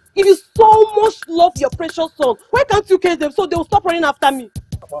 Eh? If you so much love your precious son, why can't you cage them so they will stop running after me?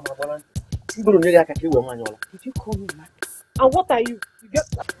 Did you call me mad? And what are you?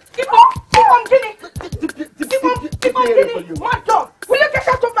 Keep on, Guinea. Keep on, Guinea. Mad dog. Will you get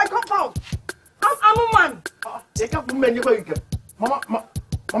out of my compound? I'm a man.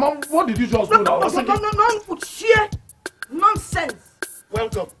 Mama, what did you just do now? No, sheer nonsense.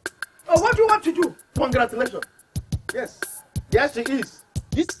 Welcome. Oh, what do you want to do? Congratulations. Yes. Yes, she is.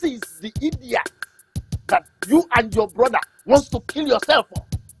 This is the idiot that you and your brother wants to kill yourself for.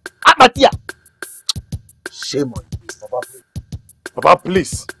 Abatia. Shame on you. Papa, please. Papa,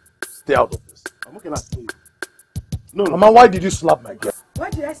 please. Stay out of this. I'm not gonna stay. No. Mama, why did you slap my girl? Why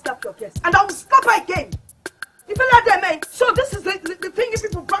did I slap your guest? And I will slap her again. You feel like that, man? So this is the thing you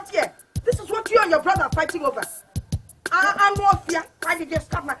people brought here. This is what you and your brother are fighting over. I'm more fear. Why did you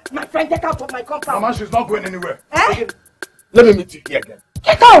slap my friend? Get out of my compound. Mama, she's not going anywhere. Eh? Let me meet you here again.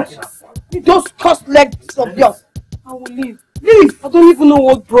 Get out! Those cursed legs of yours. I will leave. Leave! I don't even know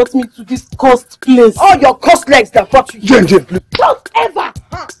what brought me to this cursed place. All your cursed legs that brought you here. Jane, please. Don't ever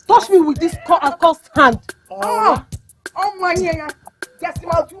touch me with this cursed hand. Oh my yeah. Guess him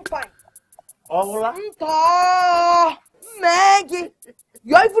out too fine. Ola. Maggie.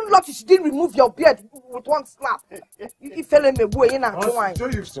 You're even lucky she didn't remove your beard with one slap. You fell in the way in a So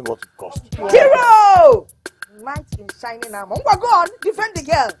you've seen what it cost. Hero! Light in shining armor. Go on, defend the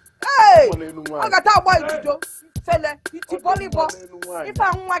girl. Hey! I got that boy to do. Fella, it's volleyball. If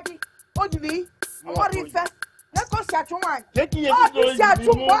I'm wacky, Ojuli, what if I? Let's go see at one. Oh, see at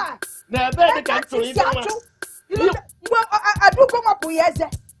one. Never the country. I do come up with yes.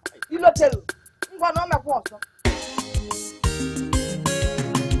 You know, tell you. I'm going on my course.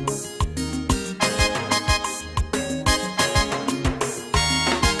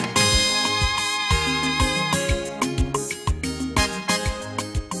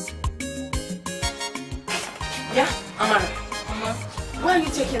 Yeah, Amara. Why are you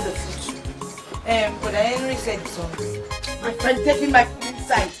taking the food? But Henry said he's hungry. My friend taking my food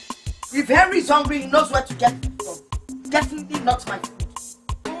inside. If Henry's hungry, he knows where to get food from. Definitely not my food.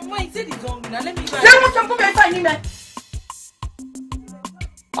 Why he said he's hungry? Now let me go. Then what can put me find him?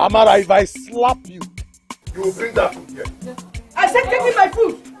 Amara, if I slap you, you will bring that food here. Yeah. I said give me my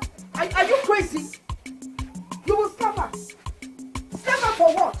food. Are you crazy? You will slap her. Slap her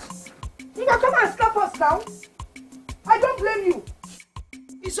for what? You can come and slap us now. I don't blame you.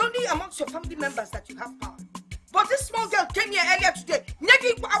 It's only amongst your family members that you have power. But this small girl came here earlier today.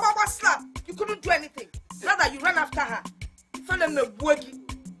 Slap. You couldn't do anything. Rather, you ran after her. You found them a boogie.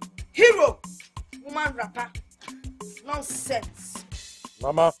 Hero. Woman rapper. Nonsense.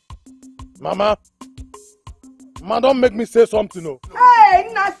 Mama, don't make me say something, no.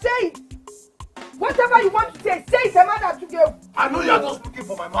 Hey, now say it. Whatever you want to say it, Amanda, to go. I know you are just looking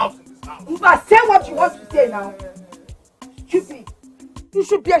for my mouth in this house. But say what you want to say now. Stupid. You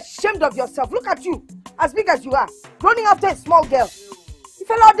should be ashamed of yourself. Look at you, as big as you are, running after a small girl. You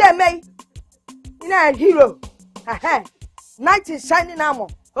fell out there, man. You know, a hero. Night is shining armor.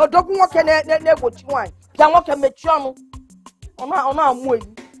 Oh, don't walk in there, what you want. Don't walk in the channel. On our way.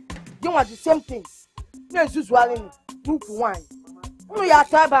 You want the same thing. Yes, usually. Book wine. Oh, you are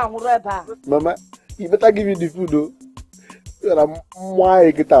tired of whatever. Mama, you better give me the food, though. You are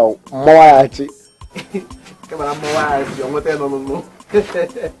more get out. More actually. Come on, more actually. I'm not telling no.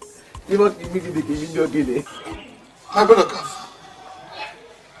 You must give me the video again. My brother, come.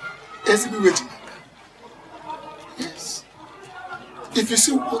 Yes, be waiting. Yes. If you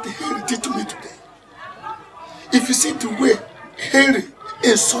see what Henry did to me today, if you see the way Henry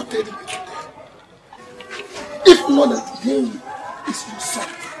insulted me today, if not that Henry is your son,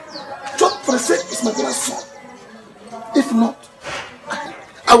 John Present is my brother's son. If not,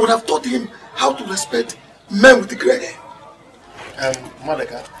 I would have taught him how to respect men with the grey hair.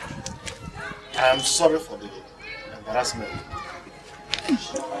 Malika, I am sorry for the embarrassment.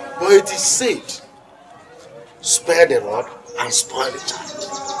 But it is said, spare the rod and spoil the child.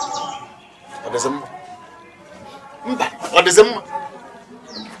 What is it?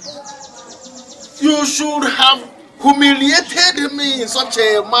 You should have humiliated me in such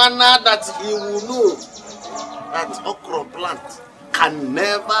a manner that he will know that okra plant can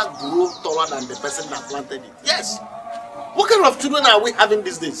never grow taller than the person that planted it. Yes. What kind of children are we having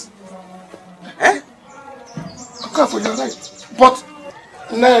these days? Eh? Okay, for your right. But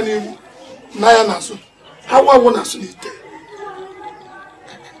Naya Nasu, how I want to need there.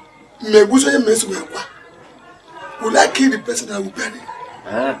 Meguso mess with what? Will I kill the person that will bury?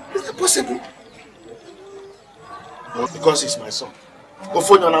 Is that possible? Because he's my son.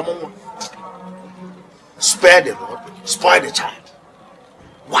 Spare the Lord, spoil the child.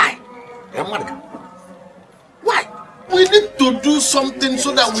 Why? Why? We need to do something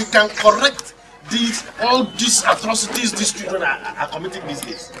so that we can correct all these atrocities these children are committing these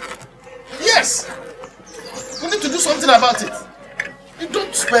days? Yes! We need to do something about it. You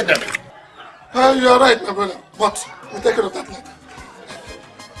don't spare them. You are right, my brother. But we'll take care of that later.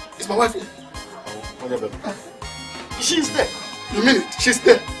 Is my wife here? She's there. You mean it? She's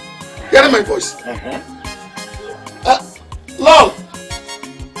there. Hearing my voice. Lol!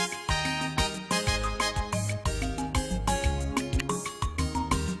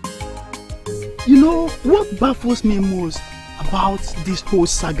 You know, what baffles me most about this whole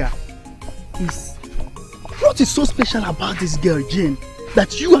saga is what is so special about this girl, Jane,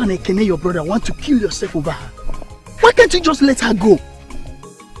 that you and Ekene, your brother, want to kill yourself over her? Why can't you just let her go?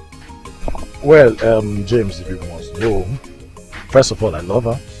 Well, James, if you must know, first of all, I love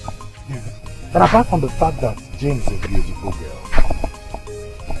her. And apart from the fact that Jane is a beautiful girl,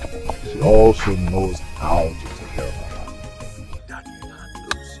 she also knows how to take care of her.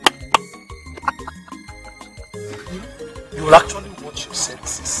 You will actually watch your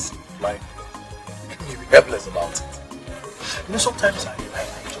senses. Like, you'll be helpless about it. You know, sometimes I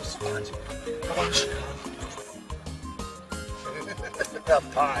just imagine how much that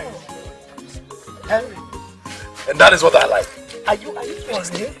time. And that is what I like. Are you for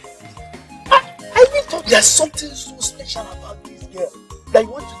real? I even thought there's something so special about this girl that you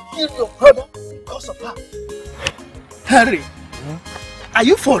want to kill your brother because of her. Harry, are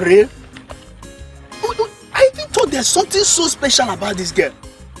you for real? I even thought there's something so special about this girl.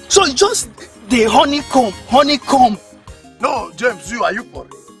 So it's just the honeycomb. No, James, are you for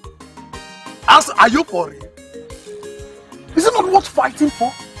real? Answer, are you for real? Is it not worth fighting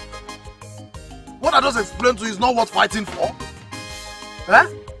for? What I just explained to you is not worth fighting for? Huh?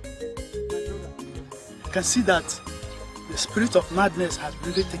 I can see that the spirit of madness has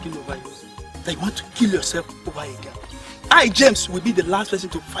really taken over you. That you want to kill yourself over a girl. I, James, will be the last person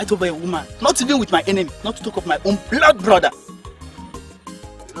to fight over a woman. Not even with my enemy. Not to talk of my own blood brother.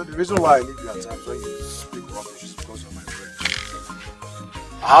 You know, the reason why I leave you at times when you speak rubbish is because you're my friend.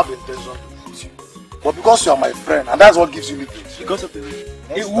 I have the intention to hurt you. But because you're my friend, and that's what gives you leverage. Because of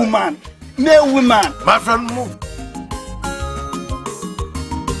a woman. Male woman. My friend, move.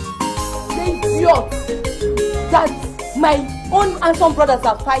 The idiot that my own handsome brothers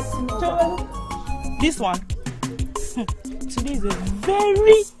are fighting over. This one. Today is a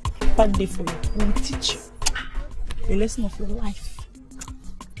very bad day for you. We will teach you a lesson of your life.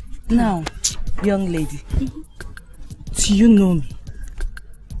 Now, young lady, do you know me?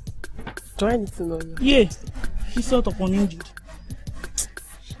 Do I need to know you? Yeah, she's sort of uninjured.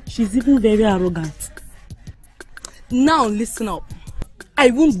 She's even very arrogant. Now listen up. I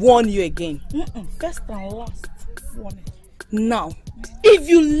won't warn you again. First and last warning. Now, if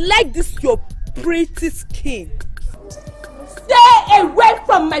you like this your pretty skin, stay away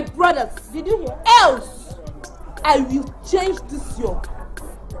from my brothers. Did you hear? Else, I will change this your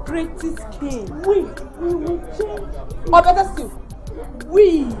pretty skin. We will change. Or better still,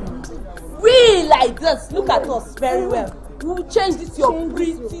 we like this. Look at us very well. We will change this your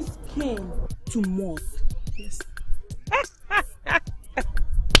pretty skin to moth. Yes.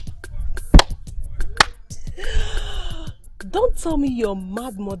 Don't tell me your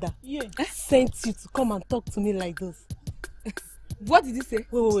mad mother sent you to come and talk to me like this. What did you say?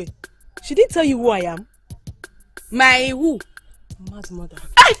 Wait. She didn't tell you who I am. My who? Mad mother.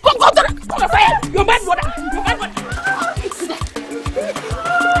 Hey, come your mad mother. Your mad mother.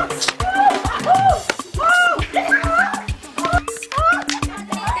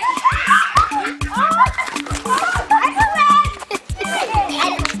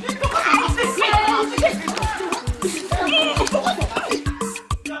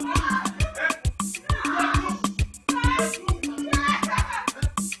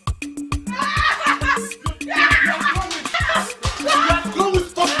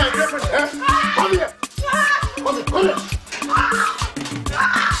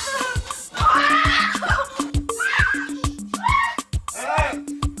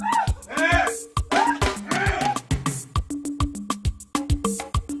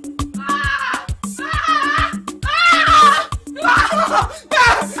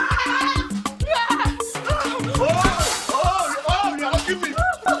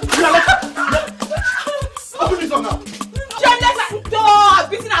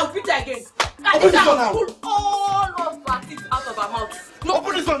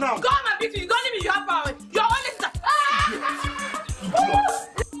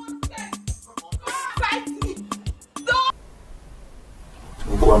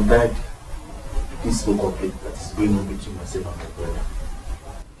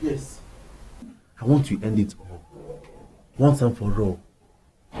 I want to end it all. Once and for all.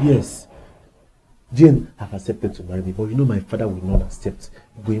 Yes. Jane have accepted to marry me, but you know my father will not accept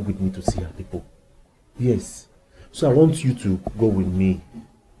going with me to see her people. Yes. So I want you to go with me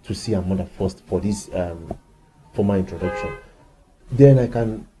to see her mother first for this formal introduction. Then I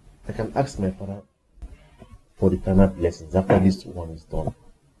can ask my father for the final blessings after this one is done.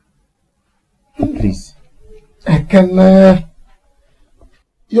 Please. I can.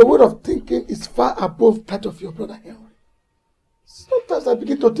 Your way of thinking is far above that of your brother Henry. Sometimes I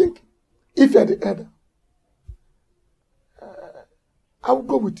begin to think, if you are the elder, I will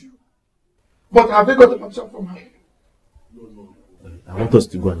go with you. But have they got a permission from her? No. I want us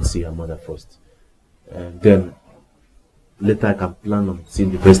to go and see her mother first. And then later I can plan on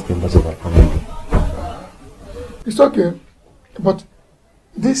seeing the best members of our family. It's okay. But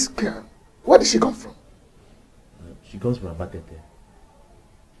this girl, where did she come from? She comes from Abatete.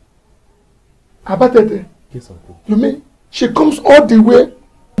 Abatete? Yes, uncle. You mean she comes all the way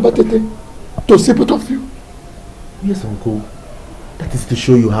Abatete to see both of you? Yes, uncle. That is to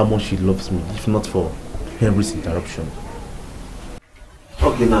show you how much she loves me, if not for Henry's interruption.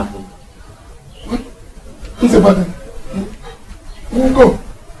 Okay, now. What's about it? We'll go.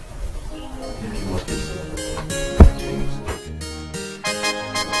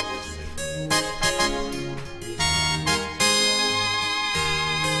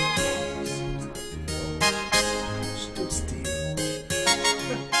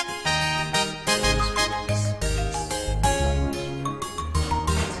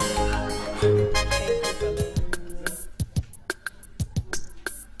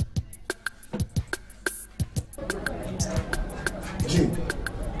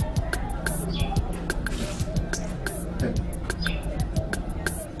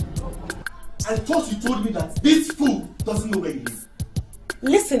 I thought you told me that this fool doesn't know where you live.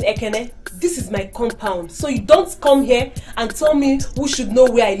 Listen, Ekene, this is my compound, so you don't come here and tell me who should know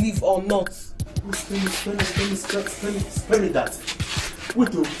where I live or not. Spell it that.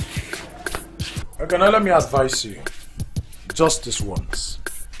 Wait, Okay, now let me advise you. Just this once.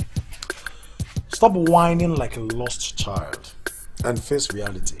 Stop whining like a lost child and face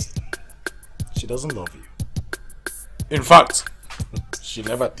reality. She doesn't love you. In fact, she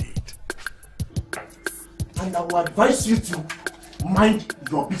never did. And I will advise you to mind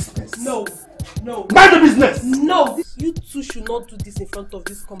your business. No. Mind the business! No! You two should not do this in front of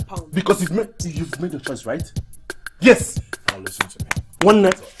this compound. Because you've made your choice, right? Yes! Now listen to me. One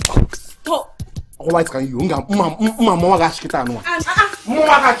night. Stop! Otherwise, can you? And who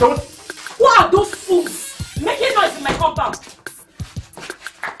are those fools making noise in my compound?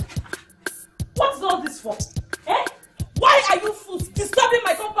 What's all this for? Eh? Why are you fools disturbing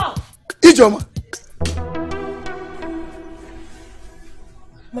my compound? Ijoma!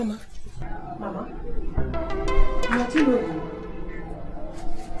 Mama. Do you know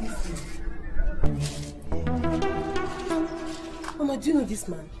Mama, do you know this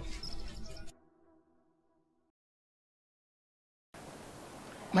man?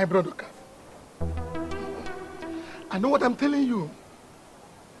 My brother, I know what I'm telling you.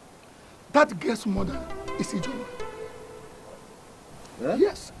 That girl's mother is Ijoma. Huh?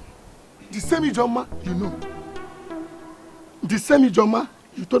 Yes. The same Ijoma you know. The same Ijoma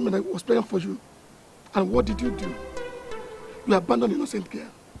you told me that I was pregnant for you. And what did you do? You abandoned an innocent girl.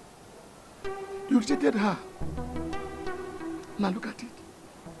 You rejected her. Now look at it.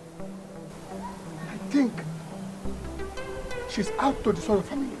 I think she's out to destroy your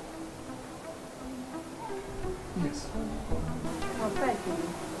family. Yes. Papa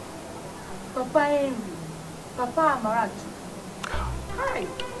Henry, Papa Amarachi. Hi.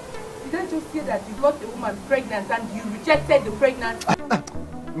 Didn't you see that you got a woman pregnant and you rejected the pregnancy?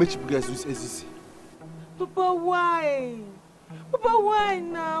 Papa, why? Papa, why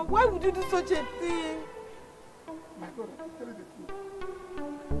now? Why would you do such a thing? My brother, tell you the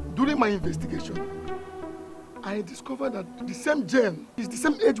truth. During my investigation, I discovered that the same Jane is the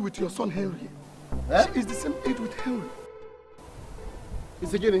same age with your son Henry. Eh? She is the same age with Henry.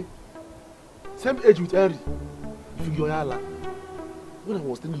 It's again. Same age with Henry. When I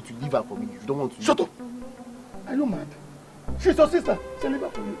was telling you to leave her for me, you don't want to. Shut up! Are you mad? She's your sister. She'll leave her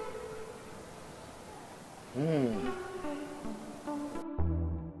for you.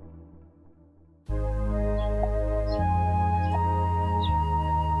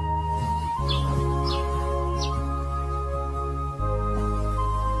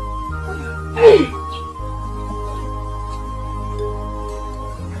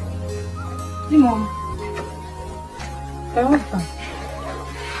 Hey, Mom.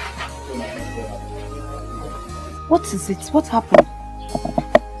 What is it? What happened?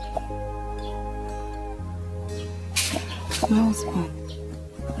 My husband,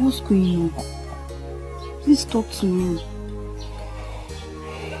 what's going on? Please talk to me.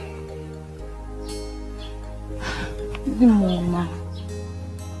 Mama,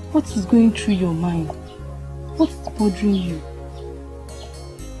 what is going through your mind? What is bothering you?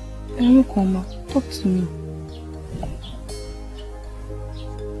 Mama, talk to me.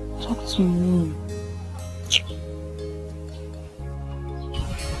 Talk to me.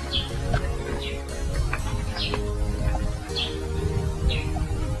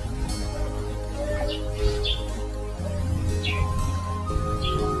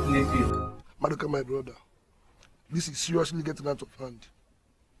 Madoka, my brother, this is seriously getting out of hand.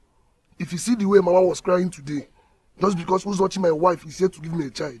 If you see the way Mama was crying today, just because who's watching my wife is here to give me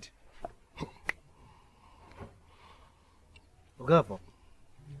a child. Ogavo,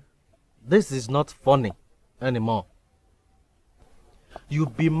 this is not funny anymore.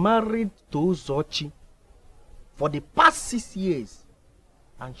 You've been married to Uzochi for the past 6 years,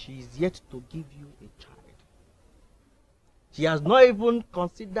 and she is yet to give you a child. She has not even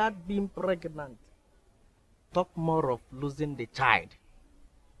considered being pregnant. Talk more of losing the child.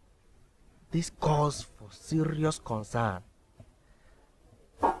 This calls for serious concern.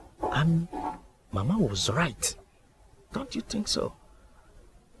 And Mama was right. Don't you think so?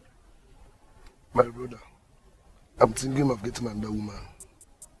 My brother, I'm thinking of getting another woman.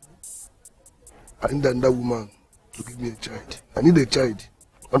 I need another woman to give me a child. I need a child,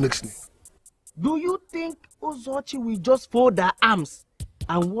 honestly. Do you think Uzochi will just fold her arms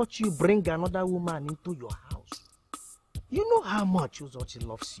and watch you bring another woman into your house? You know how much Uzochi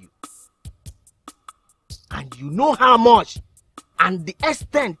loves you. And you know how much and the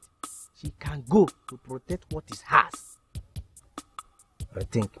extent she can go to protect what is hers. I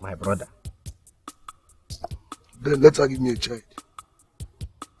think, my brother. Then let her give me a child.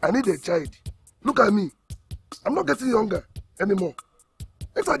 I need a child. Look at me. I'm not getting younger anymore.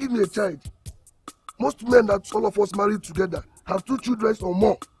 Let her give me a child. Most men that all of us married together have 2 children or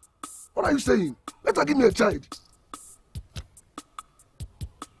more. What are you saying? Let her give me a child.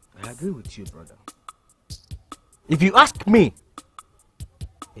 I agree with you, brother. If you ask me,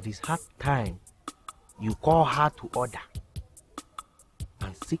 it is hard time you call her to order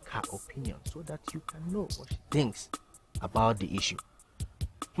and seek her opinion so that you can know what she thinks about the issue.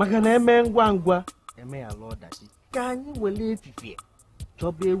 Magana eme ngwa ngwa eme alo dachi. Ka anyị wele efifie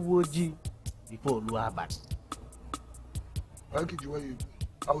chọba ewu ojii before olu abalị. I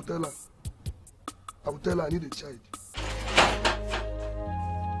will tell her. I will tell her I need a child.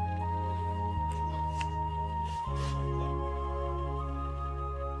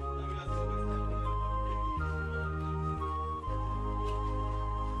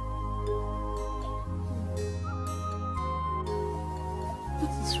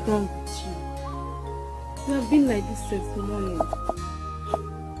 What is wrong with you? You have been like this since morning.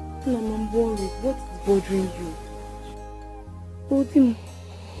 I'm worried. What is bothering you?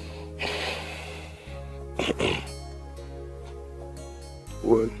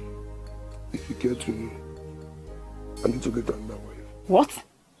 Well, if you care to know, I need to get another wife. What?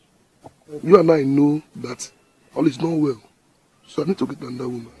 You and I know that all is not well. So I need to get another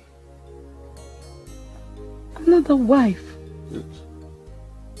woman. Another wife? Yes.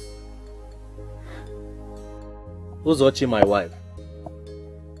 Uzochi, my wife,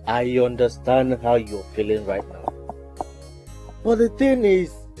 I understand how you're feeling right now. But the thing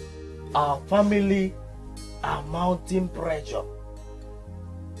is, our family are mounting pressure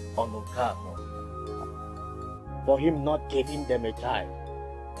on Okafo for him not giving them a child.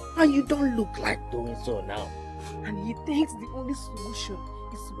 And you don't look like doing so now. And he thinks the only solution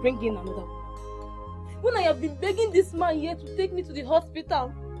is to bring in another woman. When I have been begging this man here to take me to the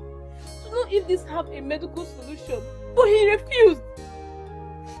hospital to know if this have a medical solution, but he refused.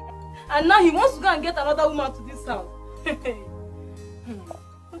 And now he wants to go and get another woman to this house.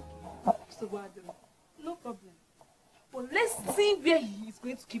 So no problem. But let's see where he is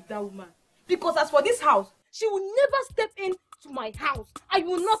going to keep that woman. Because as for this house, she will never step in to my house. I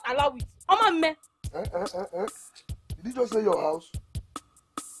will not allow it. Did you just say your house?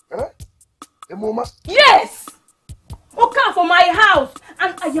 A mama? Yes! Okay, for my house.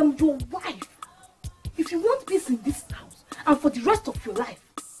 And I am your wife. If you want peace in this house and for the rest of your life,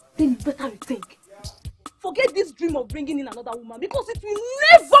 then you better rethink. Forget this dream of bringing in another woman because it will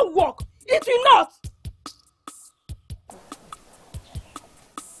never work. It will not.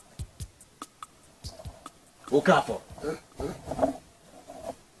 Okafor,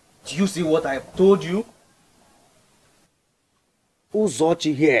 do you see what I've told you?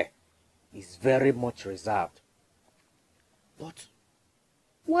 Uzochi here is very much reserved. But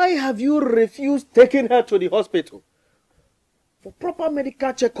why have you refused taking her to the hospital for proper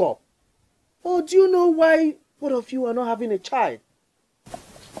medical checkup Or do you know why both of you are not having a child?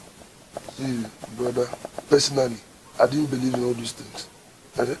 See, brother, personally, I didn't believe in all these things.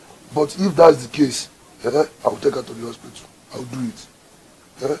 But if that's the case, I'll take her to the hospital. I'll do it.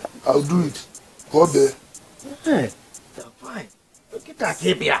 I'll do it. Go there. Hey, fine. Look at that,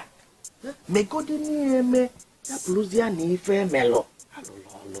 Kibia. Me go to me. That Luzia ni fe melo.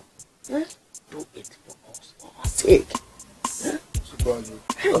 Hello. Do it for us, for our sake. Super, I've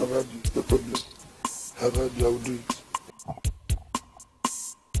had you. No problem. I've had you. I'll do it.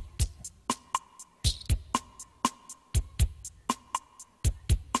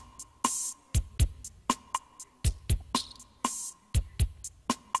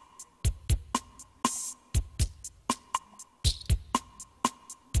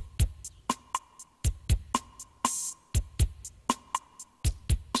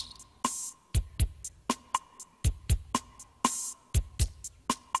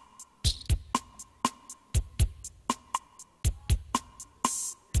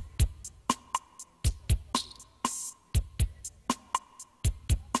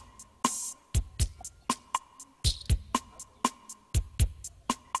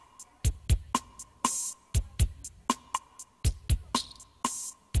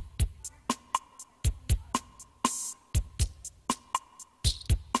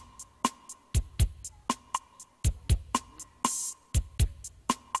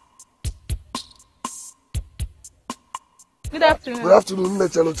 Good afternoon. Good afternoon.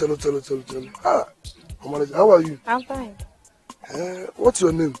 Chalo. How are you? I'm fine. What's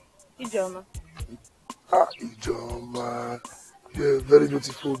your name? Ijoma. Ijoma. You're a very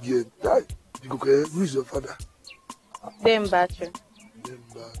beautiful girl. Who is your father? Dembachu.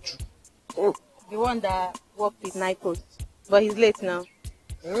 Oh. The one that worked with night post. But he's late now.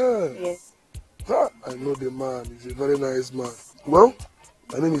 Yes. I know the man. He's a very nice man. Well,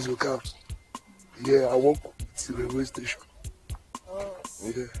 my name is Okaf. Yeah, I work at the railway station. Oh.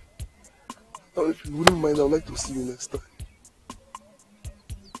 Yeah. Now, if you wouldn't mind, I'd like to see you next time.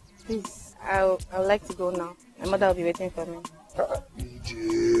 Please, I would like to go now. My mother will be waiting for me.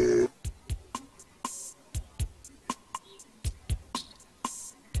 EJ.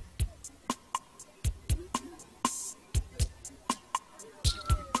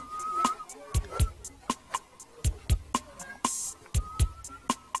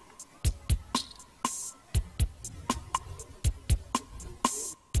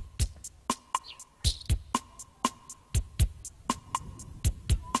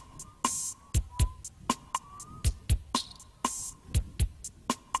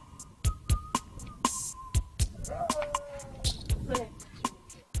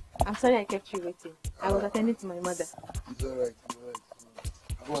 I'm sorry I kept you waiting. I was attending to my mother. It's alright.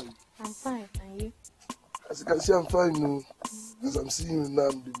 How are you? I'm fine, and you? As you can see, I'm fine now. As I'm seeing you now,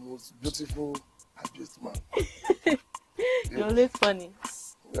 I'm the most beautiful, happiest man. You're always funny.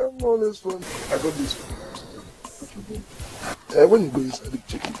 Yeah, I'm always funny. I got this one. When you go inside,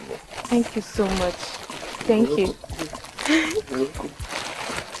 check it out. Thank you so much. Thank you. You're welcome.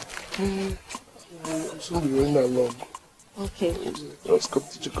 I'm sorry you're running along. Okay. Just come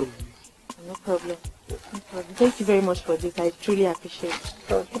to check on me. No problem. No problem. Thank you very much for this. I truly appreciate it.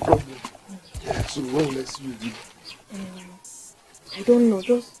 No problem. So when next you do? I don't know.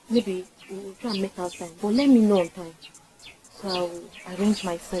 Just maybe we'll try and make our time. But let me know on time. So I'll arrange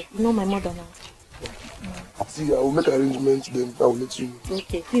myself. You know my mother now. See, I will make arrangements, then I will let you know.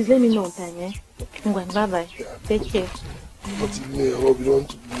 Okay. Please let me know on time, eh? Bye-bye. Yeah. Take care. But you may hope you don't want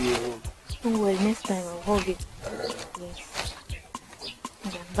to be here. Don't worry. Next time I'll hug it. Yes.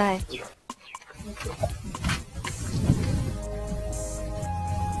 Bye.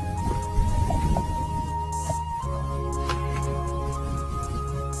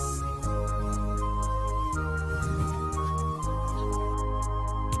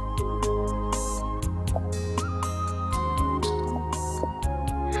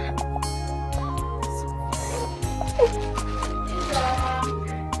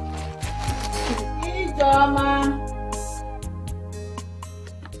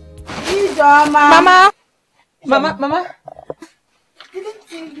 Mama.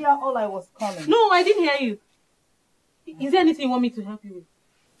 Didn't you hear all I was calling? No, I didn't hear you. Is there anything you want me to help you with?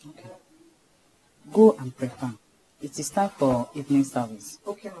 Okay. Go and prepare. It is time for evening service.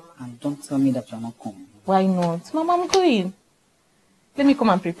 Okay, Mama. And don't tell me that you're not coming. Why not? Mama, I'm going. Let me come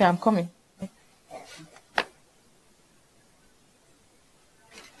and prepare. I'm coming.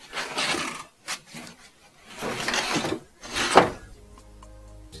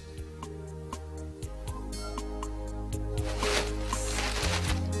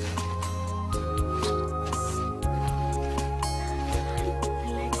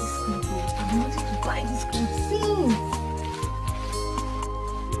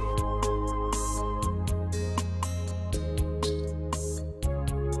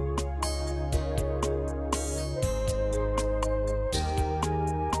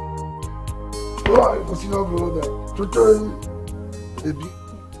 Oh, I senior brother. Toto, baby,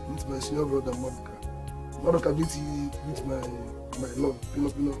 meet my senior brother, Madoka. Madoka meet my love,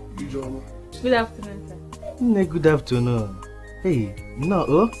 Pino, Ijoma. Good afternoon, sir. Good afternoon. Hey, no,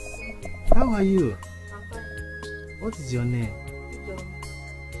 oh, how are you? I'm fine. What is your name?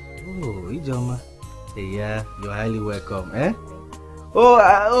 Oh, Ijoma. Hey, yeah, you're highly welcome, eh? Oh,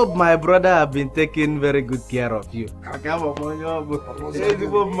 I hope my brother have been taking very good care of you. Come on, hey, the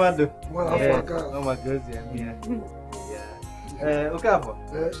Bob Mado. Oh my God, yeah. Okay,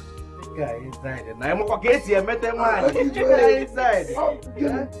 guy inside. I'm okay. See, I met a man inside.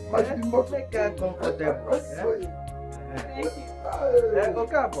 Make her comfortable. Thank you.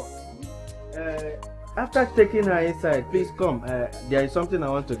 Okay. After taking her inside, please come. There is something I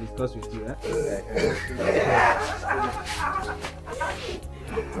want to discuss with you.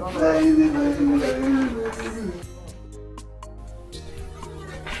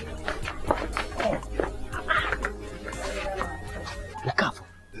 Lakafo,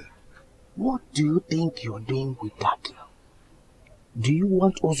 what do you think you're doing with that girl? Do you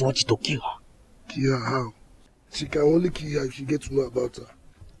want Ozwaji to kill her? Kill her how? She can only kill her if she gets to know about her.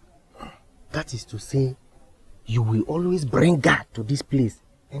 That is to say, you will always bring her to this place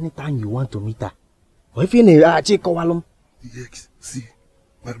anytime you want to meet her. Or if you need a Yes, see,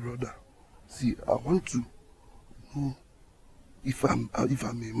 my brother. See, I want to know if I'm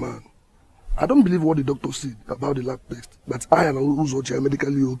a man. I don't believe what the doctor said about the lab test, but I and Uzochi are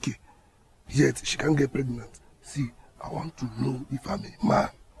medically okay. Yet she can't get pregnant. See, I want to know if I'm a man.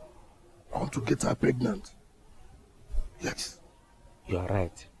 I want to get her pregnant. Yes. You are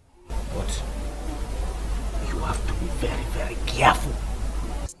right. But you have to be very, very careful.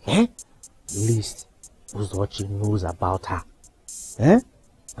 Eh? Least Uzochi knows about her. Eh?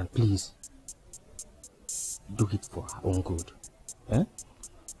 And please, do it for her own good. Eh?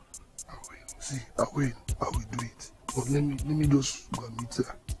 I will. See, I will do it. But let me just go and meet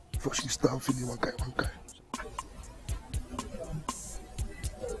her before she starts feeling one kind.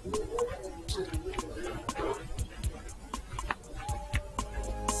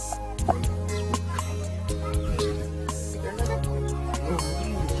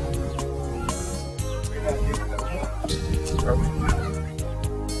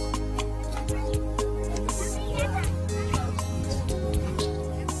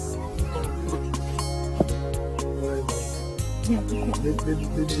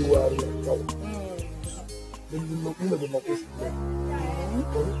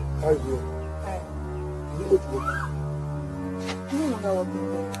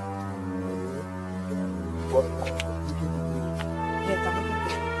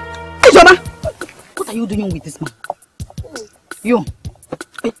 Ijoma, what are you doing with this man? You.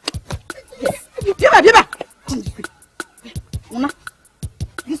 Biba. Come this way. Una,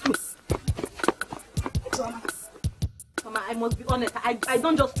 this way. Mama, I must be honest. I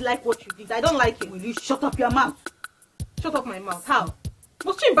don't just like what you did. I don't like it. Will you shut up your mouth? Shut up my mouth. How?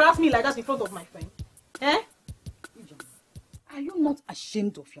 Must you embarrass me like that in front of my friend? Eh? Are you not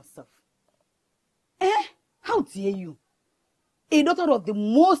ashamed of yourself? Eh? How dare you? A daughter of the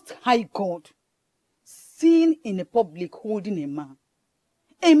Most High God, seen in a public holding a man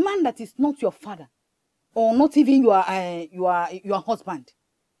that is not your father, or not even your husband.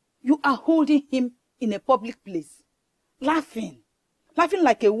 You are holding him in a public place, laughing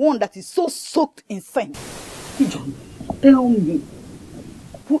like a one that is so soaked in sin. John, tell me,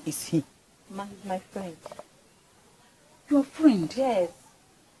 who is he? My friend. Your friend? Yes.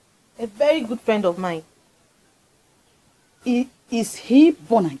 A very good friend of mine. Is he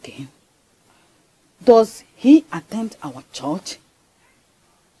born again? Does he attend our church?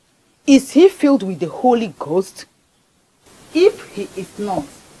 Is he filled with the Holy Ghost? If he is not,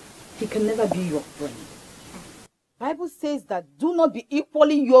 he can never be your friend. Bible says that do not be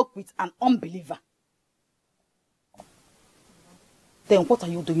equally yoked with an unbeliever. Then what are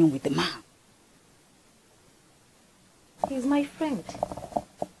you doing with the man? He's my friend.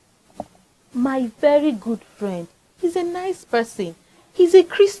 My very good friend. He's a nice person. He's a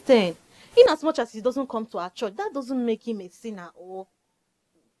Christian. In as much as he doesn't come to our church, that doesn't make him a sinner or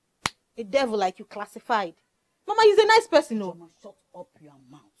a devil like you classified. Mama, he's a nice person. No. Mama, shut up your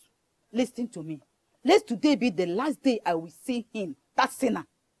mouth. Listen to me. Let today be the last day I will see him, that sinner,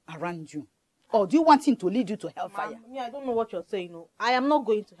 around you. Or do you want him to lead you to hellfire? I don't know what you're saying. No. I am not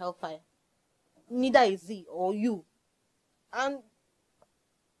going to hellfire. Neither is he or you. And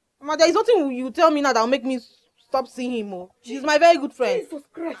Mama, there is nothing you tell me now that will make me stop seeing him. Oh. He's my very good friend. Jesus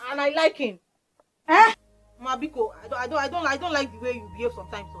Christ. And I like him. Eh? Mama, Biko, I don't like the way you behave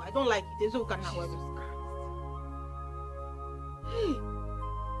sometimes. So I don't like it. There's no kind of Hey,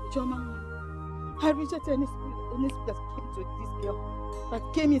 Joma, I reject any spirit that came to this girl. That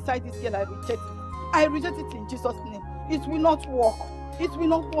came inside this girl, I reject it. I reject it in Jesus' name. It will not work. It will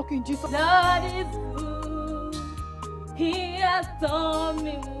not work in Jesus' name. Lord is good. He has done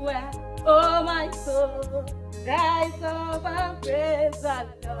me well. Oh my soul, rise up and praise the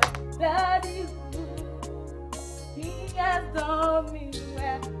Lord. Lord is good. He has done me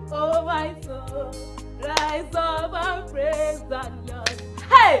well. Oh my soul, rise up and praise the Lord.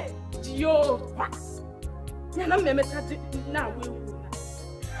 Hey, Jehovah.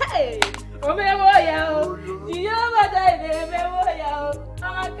 Hey, Omewoya, Jehovah, Omewoya, I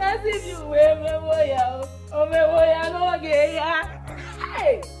can't see you, Omewoya, Omewoya, no gaya.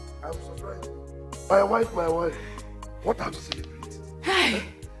 Hey, I'm surprised. My wife, what have you celebrated? Hey.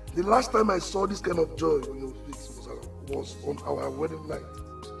 The last time I saw this kind of joy on your face was on our wedding night.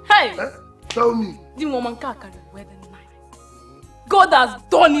 Hey! Tell me. The woman can't carry wedding night. God has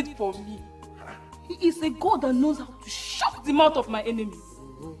done it for me. He is a God that knows how to shut the mouth of my enemies.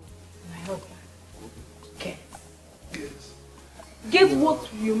 My husband. Guess. Guess what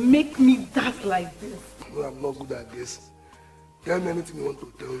will make me dance like this? No, I'm not good at guess. Tell me anything you want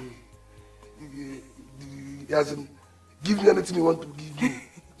to tell me. Give me anything you want to give me.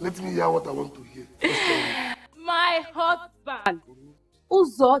 Let me hear what I want to hear. My husband,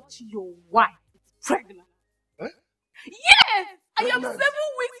 Uzochi, your wife, is pregnant. Eh? Yes! I am 7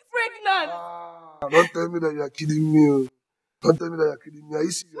 weeks pregnant! Don't tell me that you are kidding me. Don't tell me that you are kidding me. Are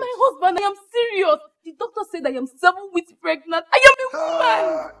you serious? My husband, I am serious. The doctor said I am 7 weeks pregnant. I am a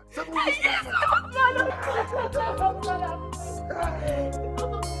woman! 7 weeks yes, pregnant!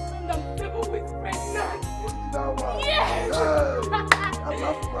 I'm 7 weeks pregnant! Yes!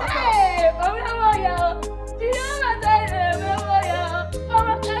 Hey! Omewoya! Jehovah died, Omewoya!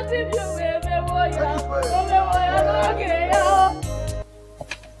 I'ma catch you, Omewoya! Omewoya, okay, yo!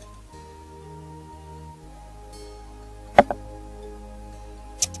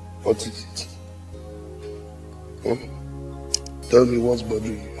 What is it? Tell me what's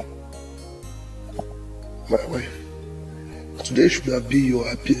bothering you. My wife, today should have been your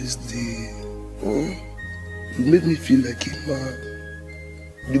happiest day. You made me feel like a man.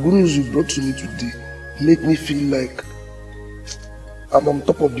 The good news you brought to me today made me feel like I'm on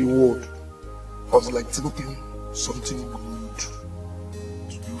top of the world. I was like thinking something good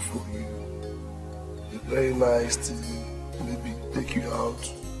to do for you. It's very nice to maybe take you out,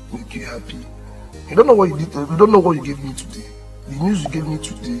 make you happy. You don't know what you did. You don't know what you gave me today. The news you gave me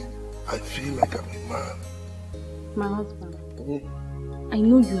today, I feel like I'm a man. My husband, I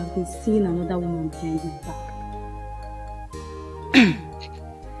know you have been seeing another woman behind his back.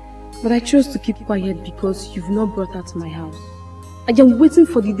 But I chose to keep quiet because you've not brought her to my house. I am waiting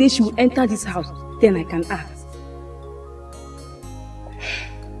for the day she will enter this house, then I can ask.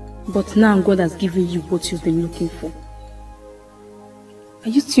 But now God has given you what you've been looking for. Are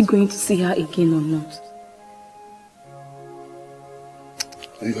you still going to see her again or not?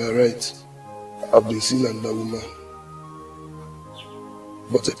 You are right. I've been seeing another woman.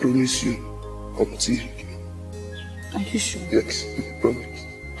 But I promise you, until you came. Are you sure? Yes, I promise.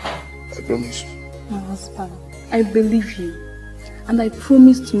 I promise you. My husband, I believe you. And I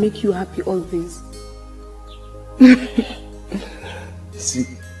promise to make you happy always. See,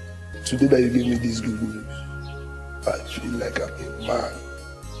 today that you gave me this good news, I feel like I'm a man.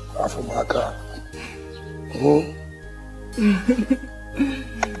 I'm from Accra.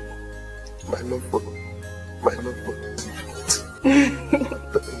 My love for I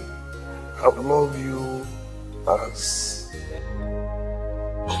love you as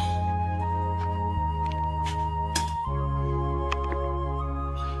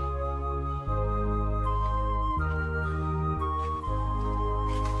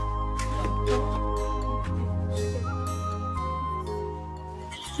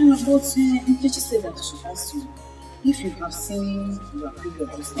But Nkechi said that I should ask you if you have seen your previous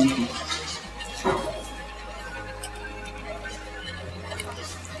husband.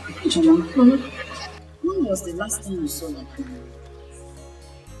 Jama, when was the last time you saw your previous?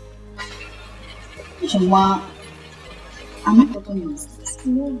 Jama, am I talking nonsense?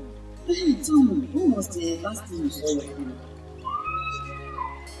 No. Tell me, when was the last time you saw your previous?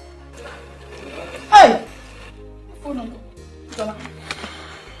 Hey! Jama.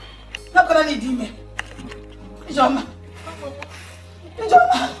 How can I need you, man? Jama. Jama. I'm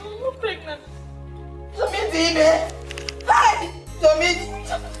not pregnant. Jama, baby. Hi! Jama.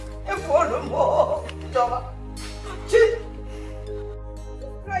 I'm for no more. Jama.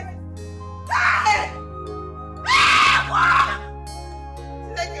 Right. Hi!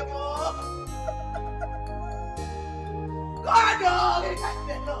 Like a more. God!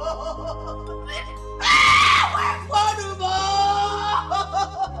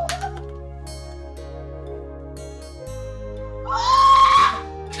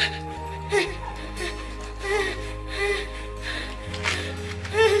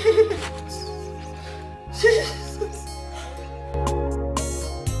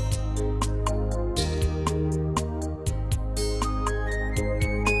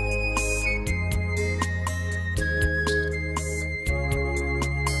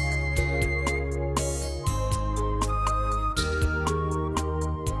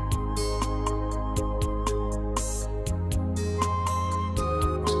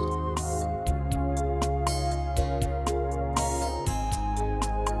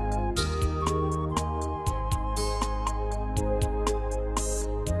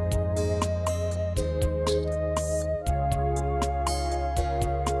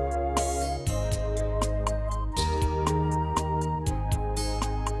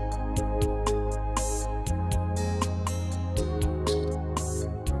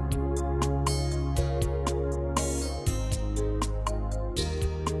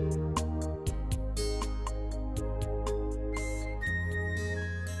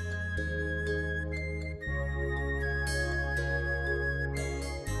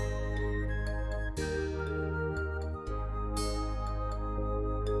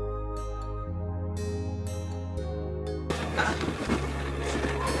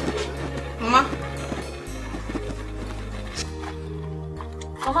 Mama.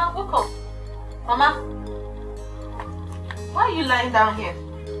 Mama, wake up. Mama. Why are you lying down here?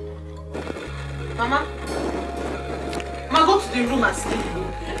 Mama. Mama, go to the room and sleep.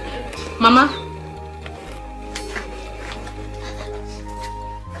 Mama.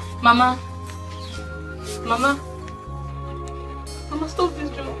 Mama. Mama. Mama, stop this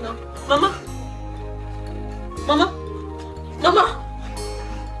joke now. Mama. Mama. Mama.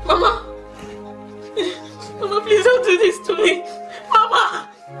 Mama. Mama, please don't do this to me. Mama.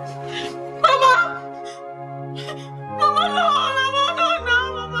 Mama. Mama, no. Mama, no, no.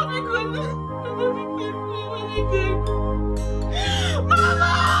 Mama, my goodness. Mama, be good. Mama.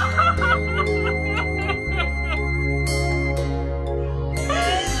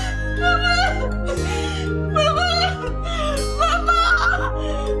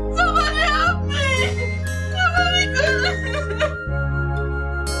 Somebody help me! Somebody good!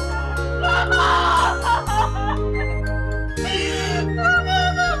 Mama!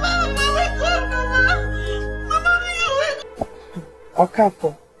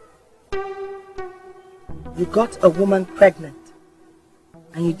 Okafor, you got a woman pregnant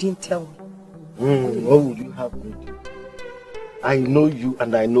and you didn't tell me. What would you have me do? I know you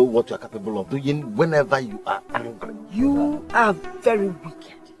and I know what you are capable of doing whenever you are angry. You are very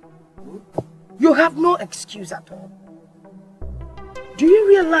wicked. You have no excuse at all. Do you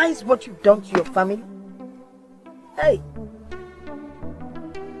realize what you've done to your family? Hey,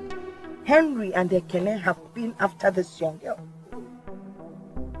 Henry and Ekene have been after this young girl.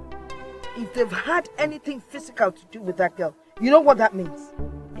 If they've had anything physical to do with that girl, you know what that means?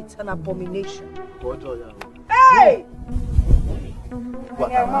 It's an abomination. Hey!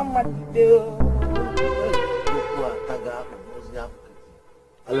 What? Mama, what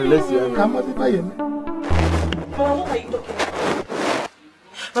are you talking about?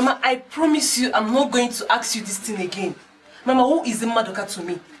 Mama, I promise you I'm not going to ask you this thing again. Mama, who is Madoka to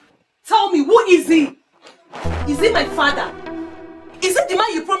me? Tell me, who is he? Is he my father? Is it the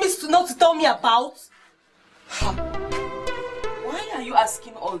man you promised not to tell me about? Why are you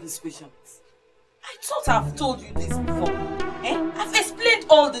asking all these questions? I thought I've told you this before. I've explained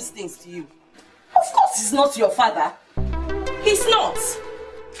all these things to you. Of course he's not your father. He's not.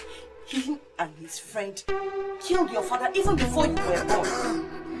 He and his friend killed your father even before you were born.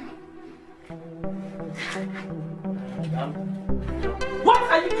 What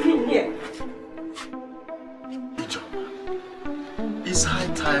are you doing here? It's high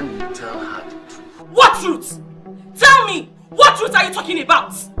time you tell her the truth. What truth? Tell me! What truth are you talking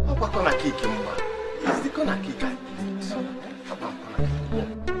about? It's the corner cake I eat.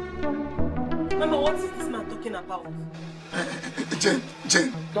 Mama, what is this man talking about? Jane,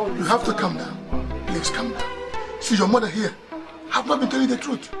 you have to calm down. Please calm down. See, your mother here. I've not been telling you the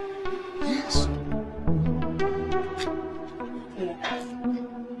truth. Yes.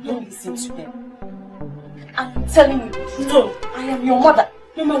 Don't listen to them. I'm telling you, no, I am your mother.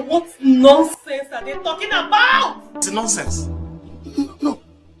 Mama, what nonsense are they talking about? It's nonsense. No,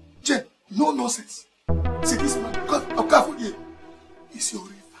 Jane, no nonsense. See, this man, Okafor here, is your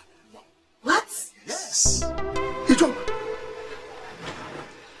real father. What? Yes. Ijoma,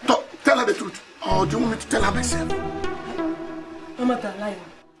 tell her the truth. Or do you want me to tell her myself? Mama, they're lying.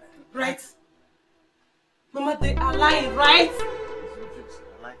 Right? Mama, they are lying, right?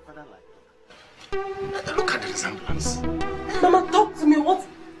 Look at the resemblance. Mama, talk to me. What?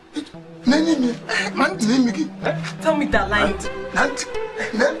 Tell me they're lying.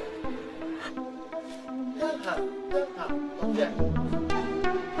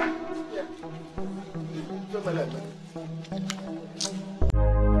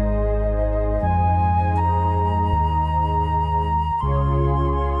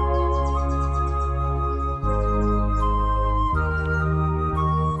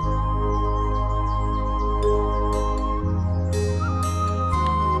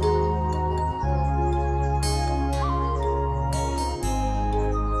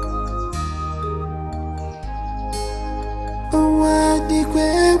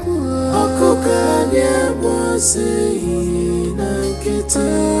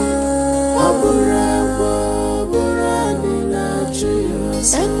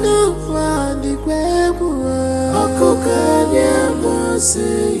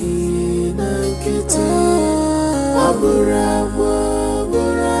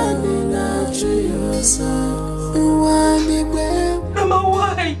 Mama,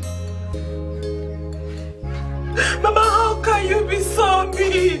 why? Mama, how can you be so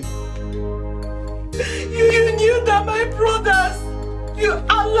mean? You knew that my brothers, you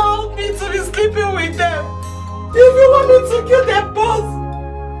allowed me to be sleeping with them. If you want me to kill them both.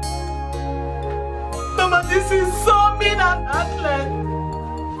 Mama, this is so mean and heartless.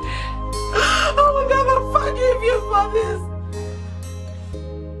 I will never forgive you for this.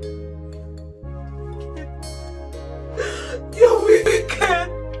 You're wicked.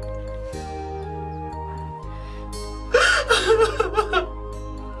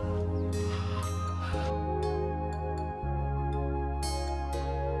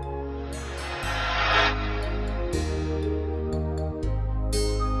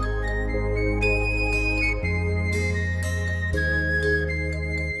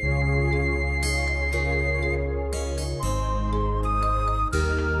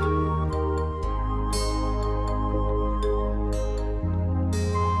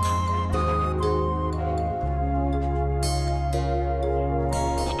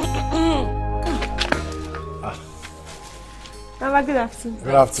 Mama, good afternoon.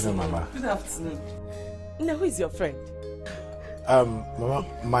 Good afternoon, Mama. Good afternoon. Now, who is your friend? Mama,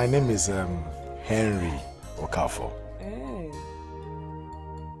 my name is Henry Okafor. Hey.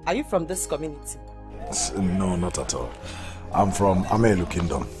 Are you from this community? No, not at all. I'm from Amelu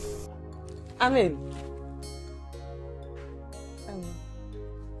Kingdom. Amelu?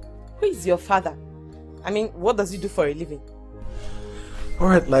 Who is your father? I mean, what does he do for a living?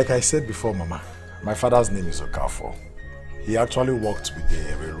 Alright, like I said before, Mama, my father's name is Okafor. He actually worked with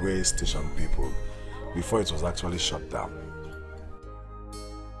the railway station people before it was actually shut down.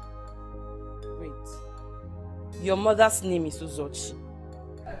 Wait. Your mother's name is Uzochi.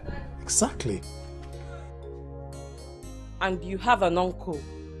 Exactly. And you have an uncle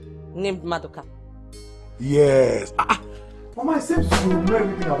named Madoka. Yes. Mama, it seems you know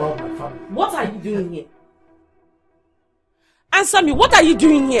everything about my family. What are you doing here? Answer me, what are you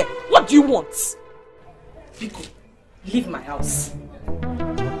doing here? What do you want? Biko, leave my house.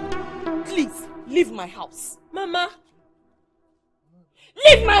 Please, leave my house. Mama.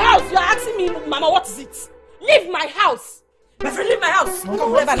 Leave my house! You are asking me, Mama, what is it? Leave my house! My friend, leave my house! Come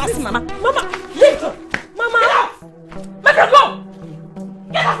over and ask Mama. Mama, leave her! Mama! Get out! My friend, go!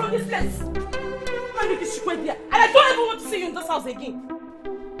 Get out from this place! And I don't ever want to see you in this house again.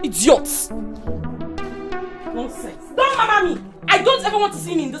 Idiots! Nonsense. Don't mama me! I don't ever want to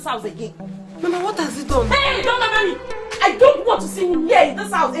see him in this house again. Mama, what has he done? Hey, don't mama me! I don't want to see him here in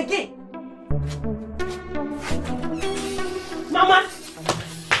this house again. Mama!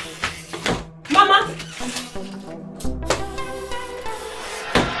 Mama!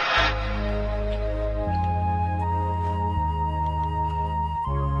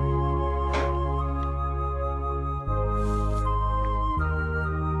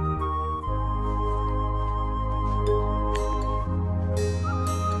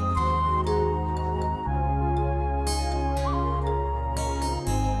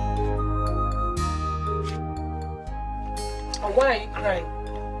 Why are you crying?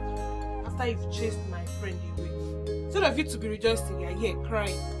 After you've chased my friend away. Instead of you to be rejoicing, you're here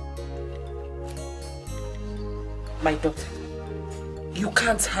crying. My daughter, you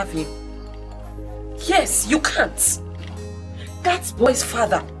can't have him. Yes, you can't. That boy's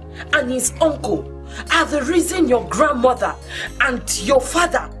father and his uncle are the reason your grandmother and your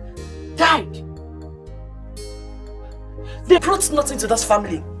father died. They brought nothing to this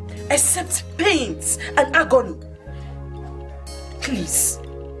family except pains and agony. Please,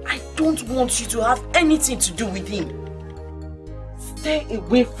 I don't want you to have anything to do with him. Stay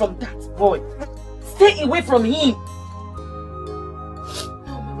away from that boy. Stay away from him.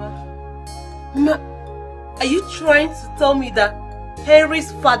 No, Mama. Mama, are you trying to tell me that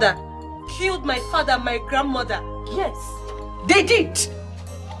Henry's father killed my father and my grandmother? Yes, they did.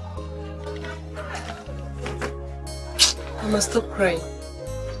 Mama, stop crying.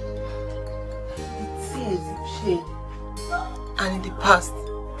 The tears of shame. And in the past,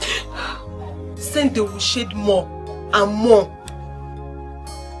 they will shed more and more.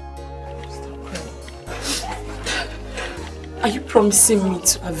 Are you promising me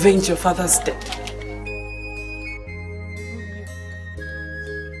to avenge your father's death?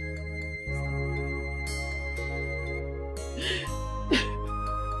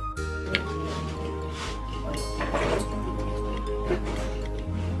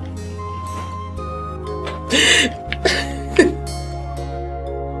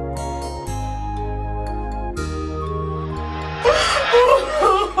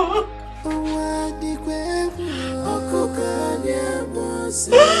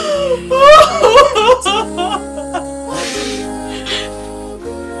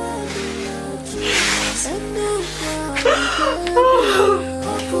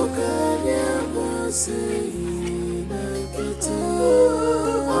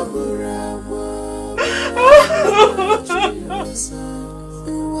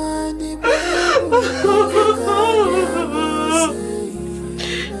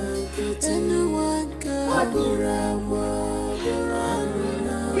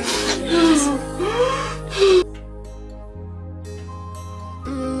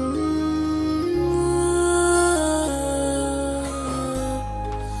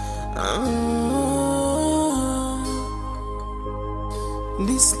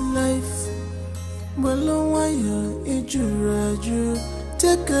 This life, Balawaya, Ijuraju,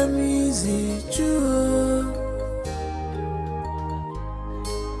 take a easy,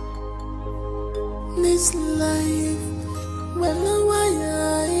 this life,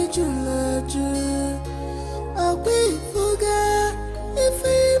 Balawaya, Ijuraju, I'll be forgot if I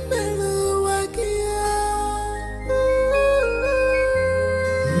mellow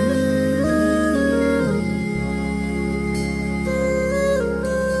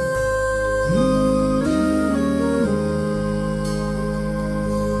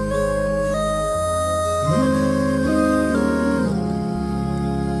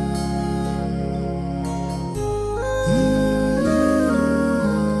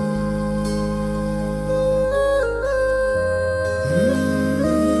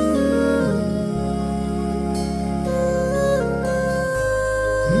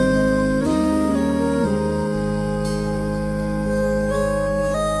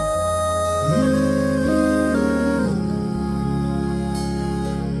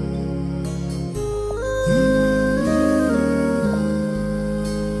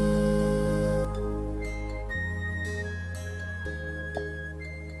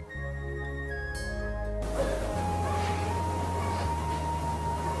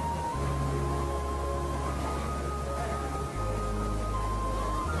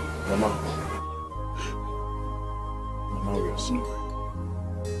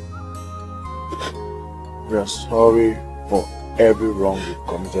We are sorry for every wrong we've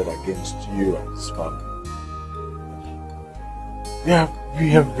committed against you and this family. We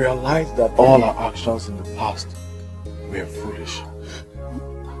have realized that all our actions in the past were foolish.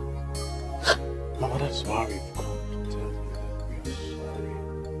 Mama, that's why we've come to tell you that we are sorry.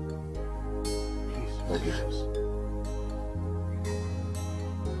 Please forgive us.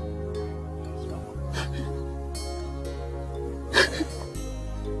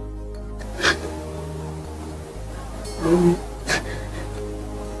 Mommy,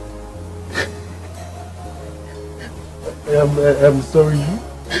 I'm sorry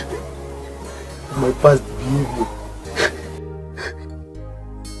for my past behavior.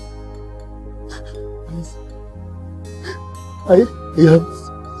 Please, I am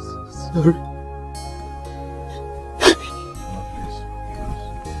sorry.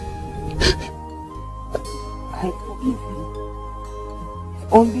 I forgive you. If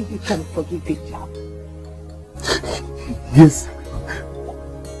only you can forgive each other. Yes,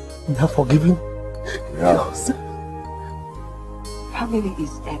 we have forgiven. Yes. Family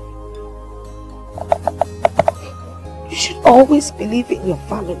is everything. You should always believe in your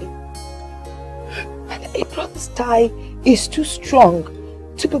family. And a brother's tie is too strong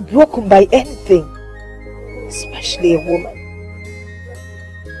to be broken by anything, especially a woman.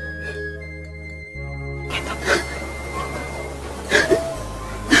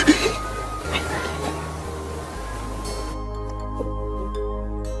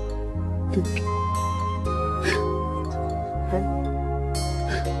 think.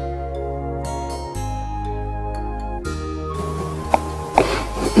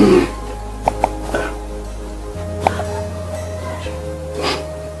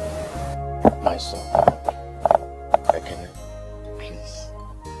 My son, Ekene, please.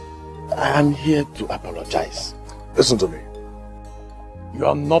 I am here to apologize. Listen to me. You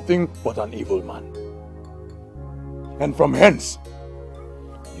are nothing but an evil man. And from hence,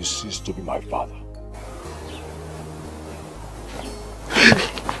 you cease to be my father.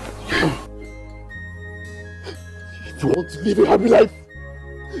 If you want to live a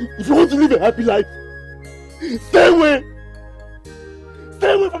happy life, stay away.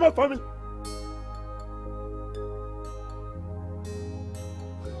 Stay away from my family.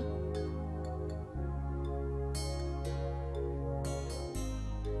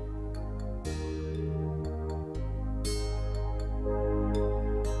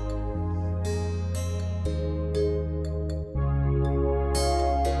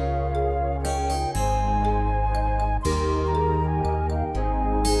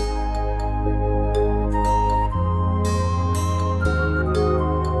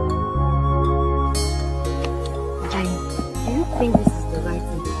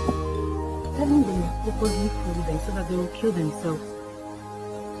 Kill themselves.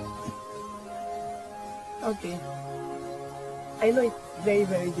 Okay. I know it's very,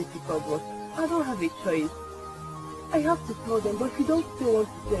 very difficult, but I don't have a choice. I have to tell them, but if you don't still want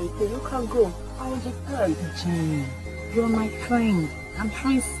to say anything, you can go. I understand. Jane, you're my friend. I'm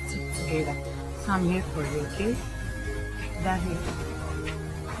trying to stick together. So I'm here for you, okay? Daddy.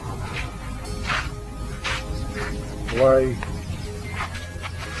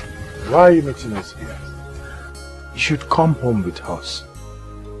 Why are you meeting us here? You should come home with us.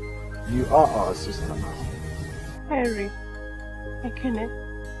 You are our sister now. Henry, Ekene,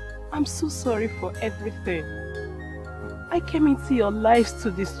 I'm so sorry for everything. I came into your lives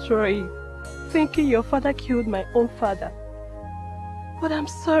to destroy it, thinking your father killed my own father. But I'm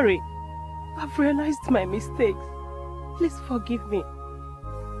sorry. I've realized my mistakes. Please forgive me.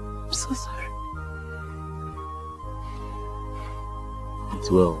 I'm so sorry. It's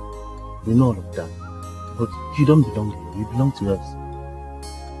well. We know all of that. But you don't belong here. You belong to us.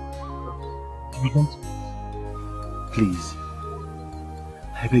 You belong to us. Please,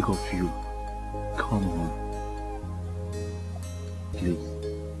 I beg of you, come home. Please.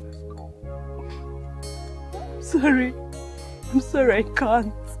 I'm sorry I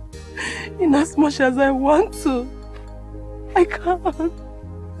can't. In as much as I want to, I can't. I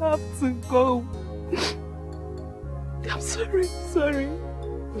have to go. I'm sorry.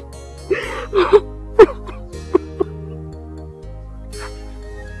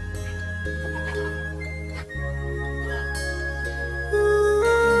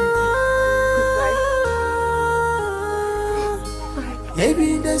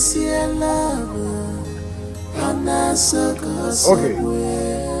 Maybe that's your love. Okay.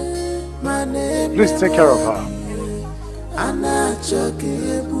 Please take care of her.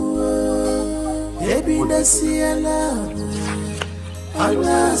 Maybe that's your love.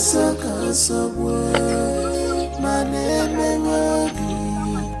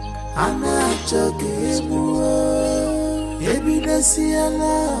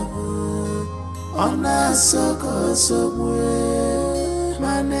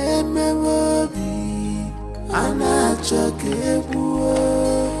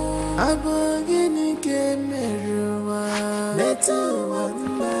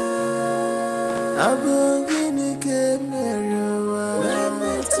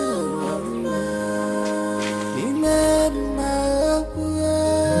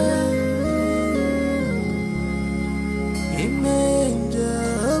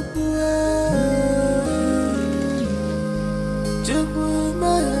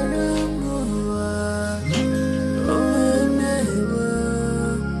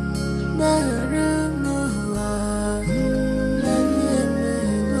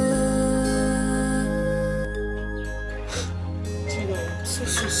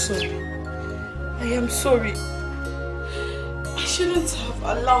 Sorry. I shouldn't have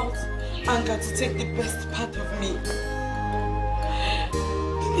allowed anger to take the best part of me.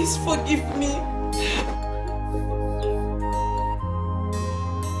 Please forgive me.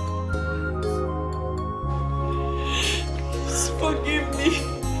 Please forgive me.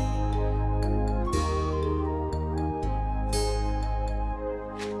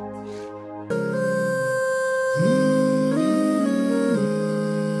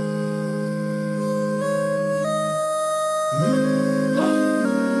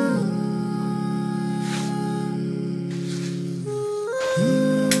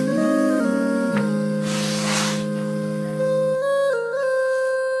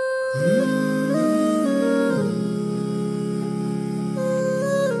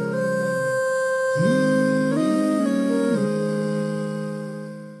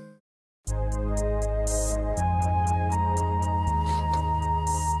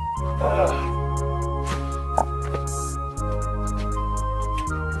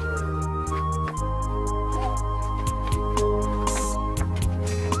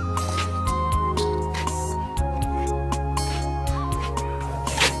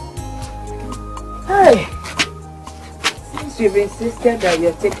 you've insisted that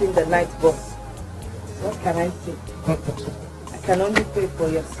you're taking the night bus, what can I say? I can only pray for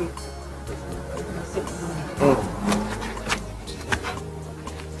your safety.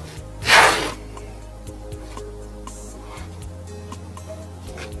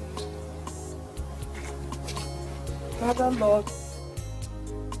 Father Lord,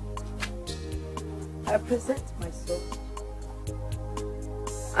 I present myself.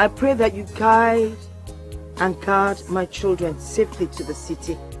 I pray that you guide and guard my children safely to the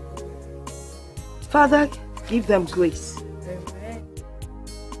city. Father, give them grace. Amen.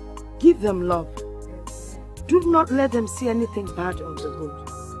 Give them love. Do not let them see anything bad on the road.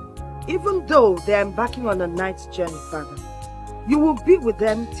 Even though they are embarking on a night's journey, Father, you will be with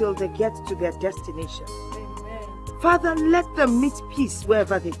them till they get to their destination. Father, let them meet peace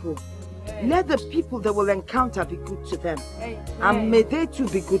wherever they go. Amen. Let the people they will encounter be good to them. Amen. And may they too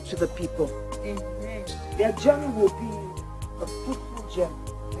be good to the people. Amen. Their journey will be a fruitful journey.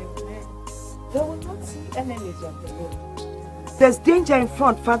 Amen. They will not see enemies on the road. There's danger in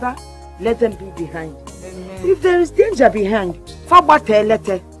front, Father. Let them be behind. Amen. If there is danger behind, Father,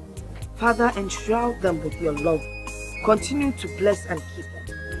 enshroud them with your love. Continue to bless and keep them.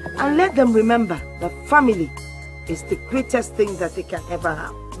 And let them remember that family is the greatest thing that they can ever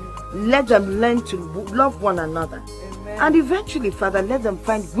have. Let them learn to love one another. Amen. And eventually, Father, let them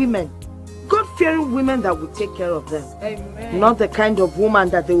find women, God-fearing women that will take care of them. Amen. Not the kind of woman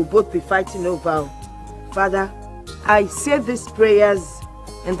that they will both be fighting over. Father, I say these prayers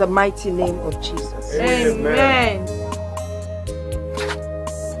in the mighty name of Jesus. Amen.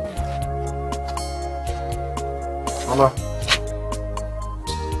 Mama.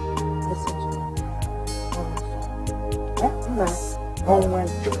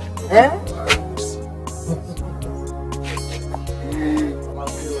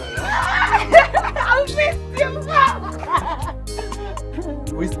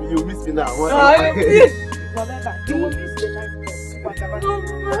 You miss me now. What?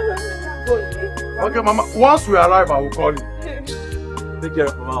 Okay, Mama. Once we arrive, I will call you. Take care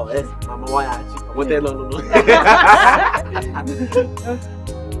of Mama. Yes, Mama. Why are you? What the hell? No.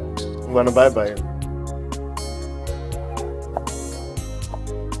 I'm gonna bye.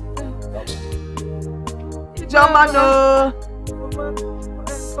 Jomano.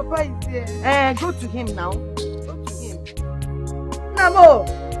 Papa is here. Go to him now. Go to him. Namo.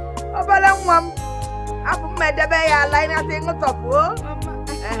 Obalamwam. Abu medebe ya line at the top.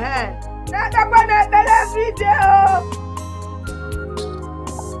 That's every day.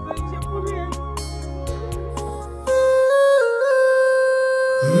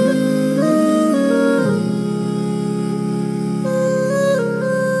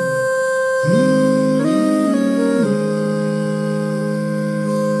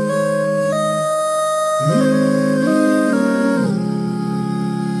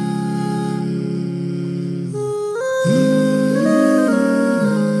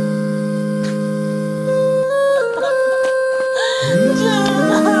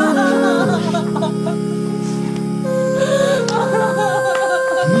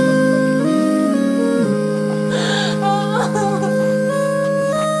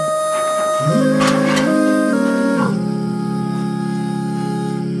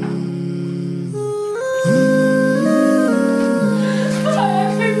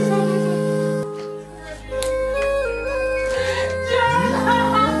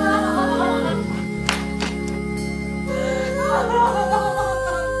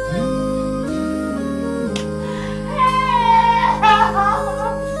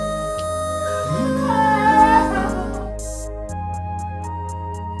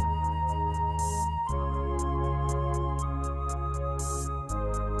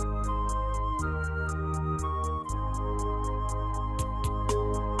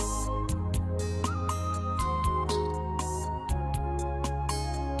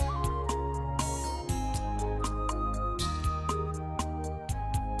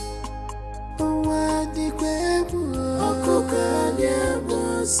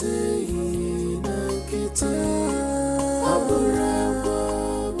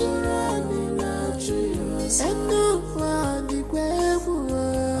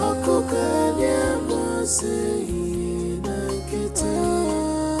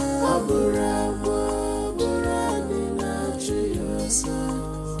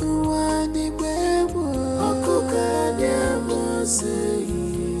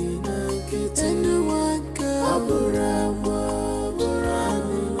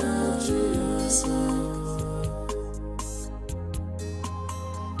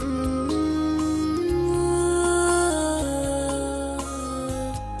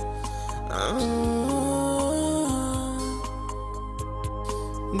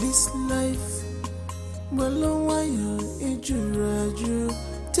 this life. Well, why you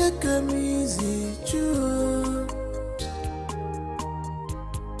take a easy, Joe.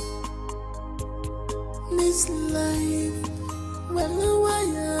 This life, well, why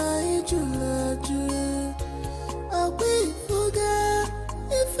you I'll be forgot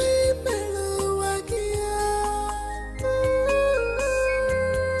if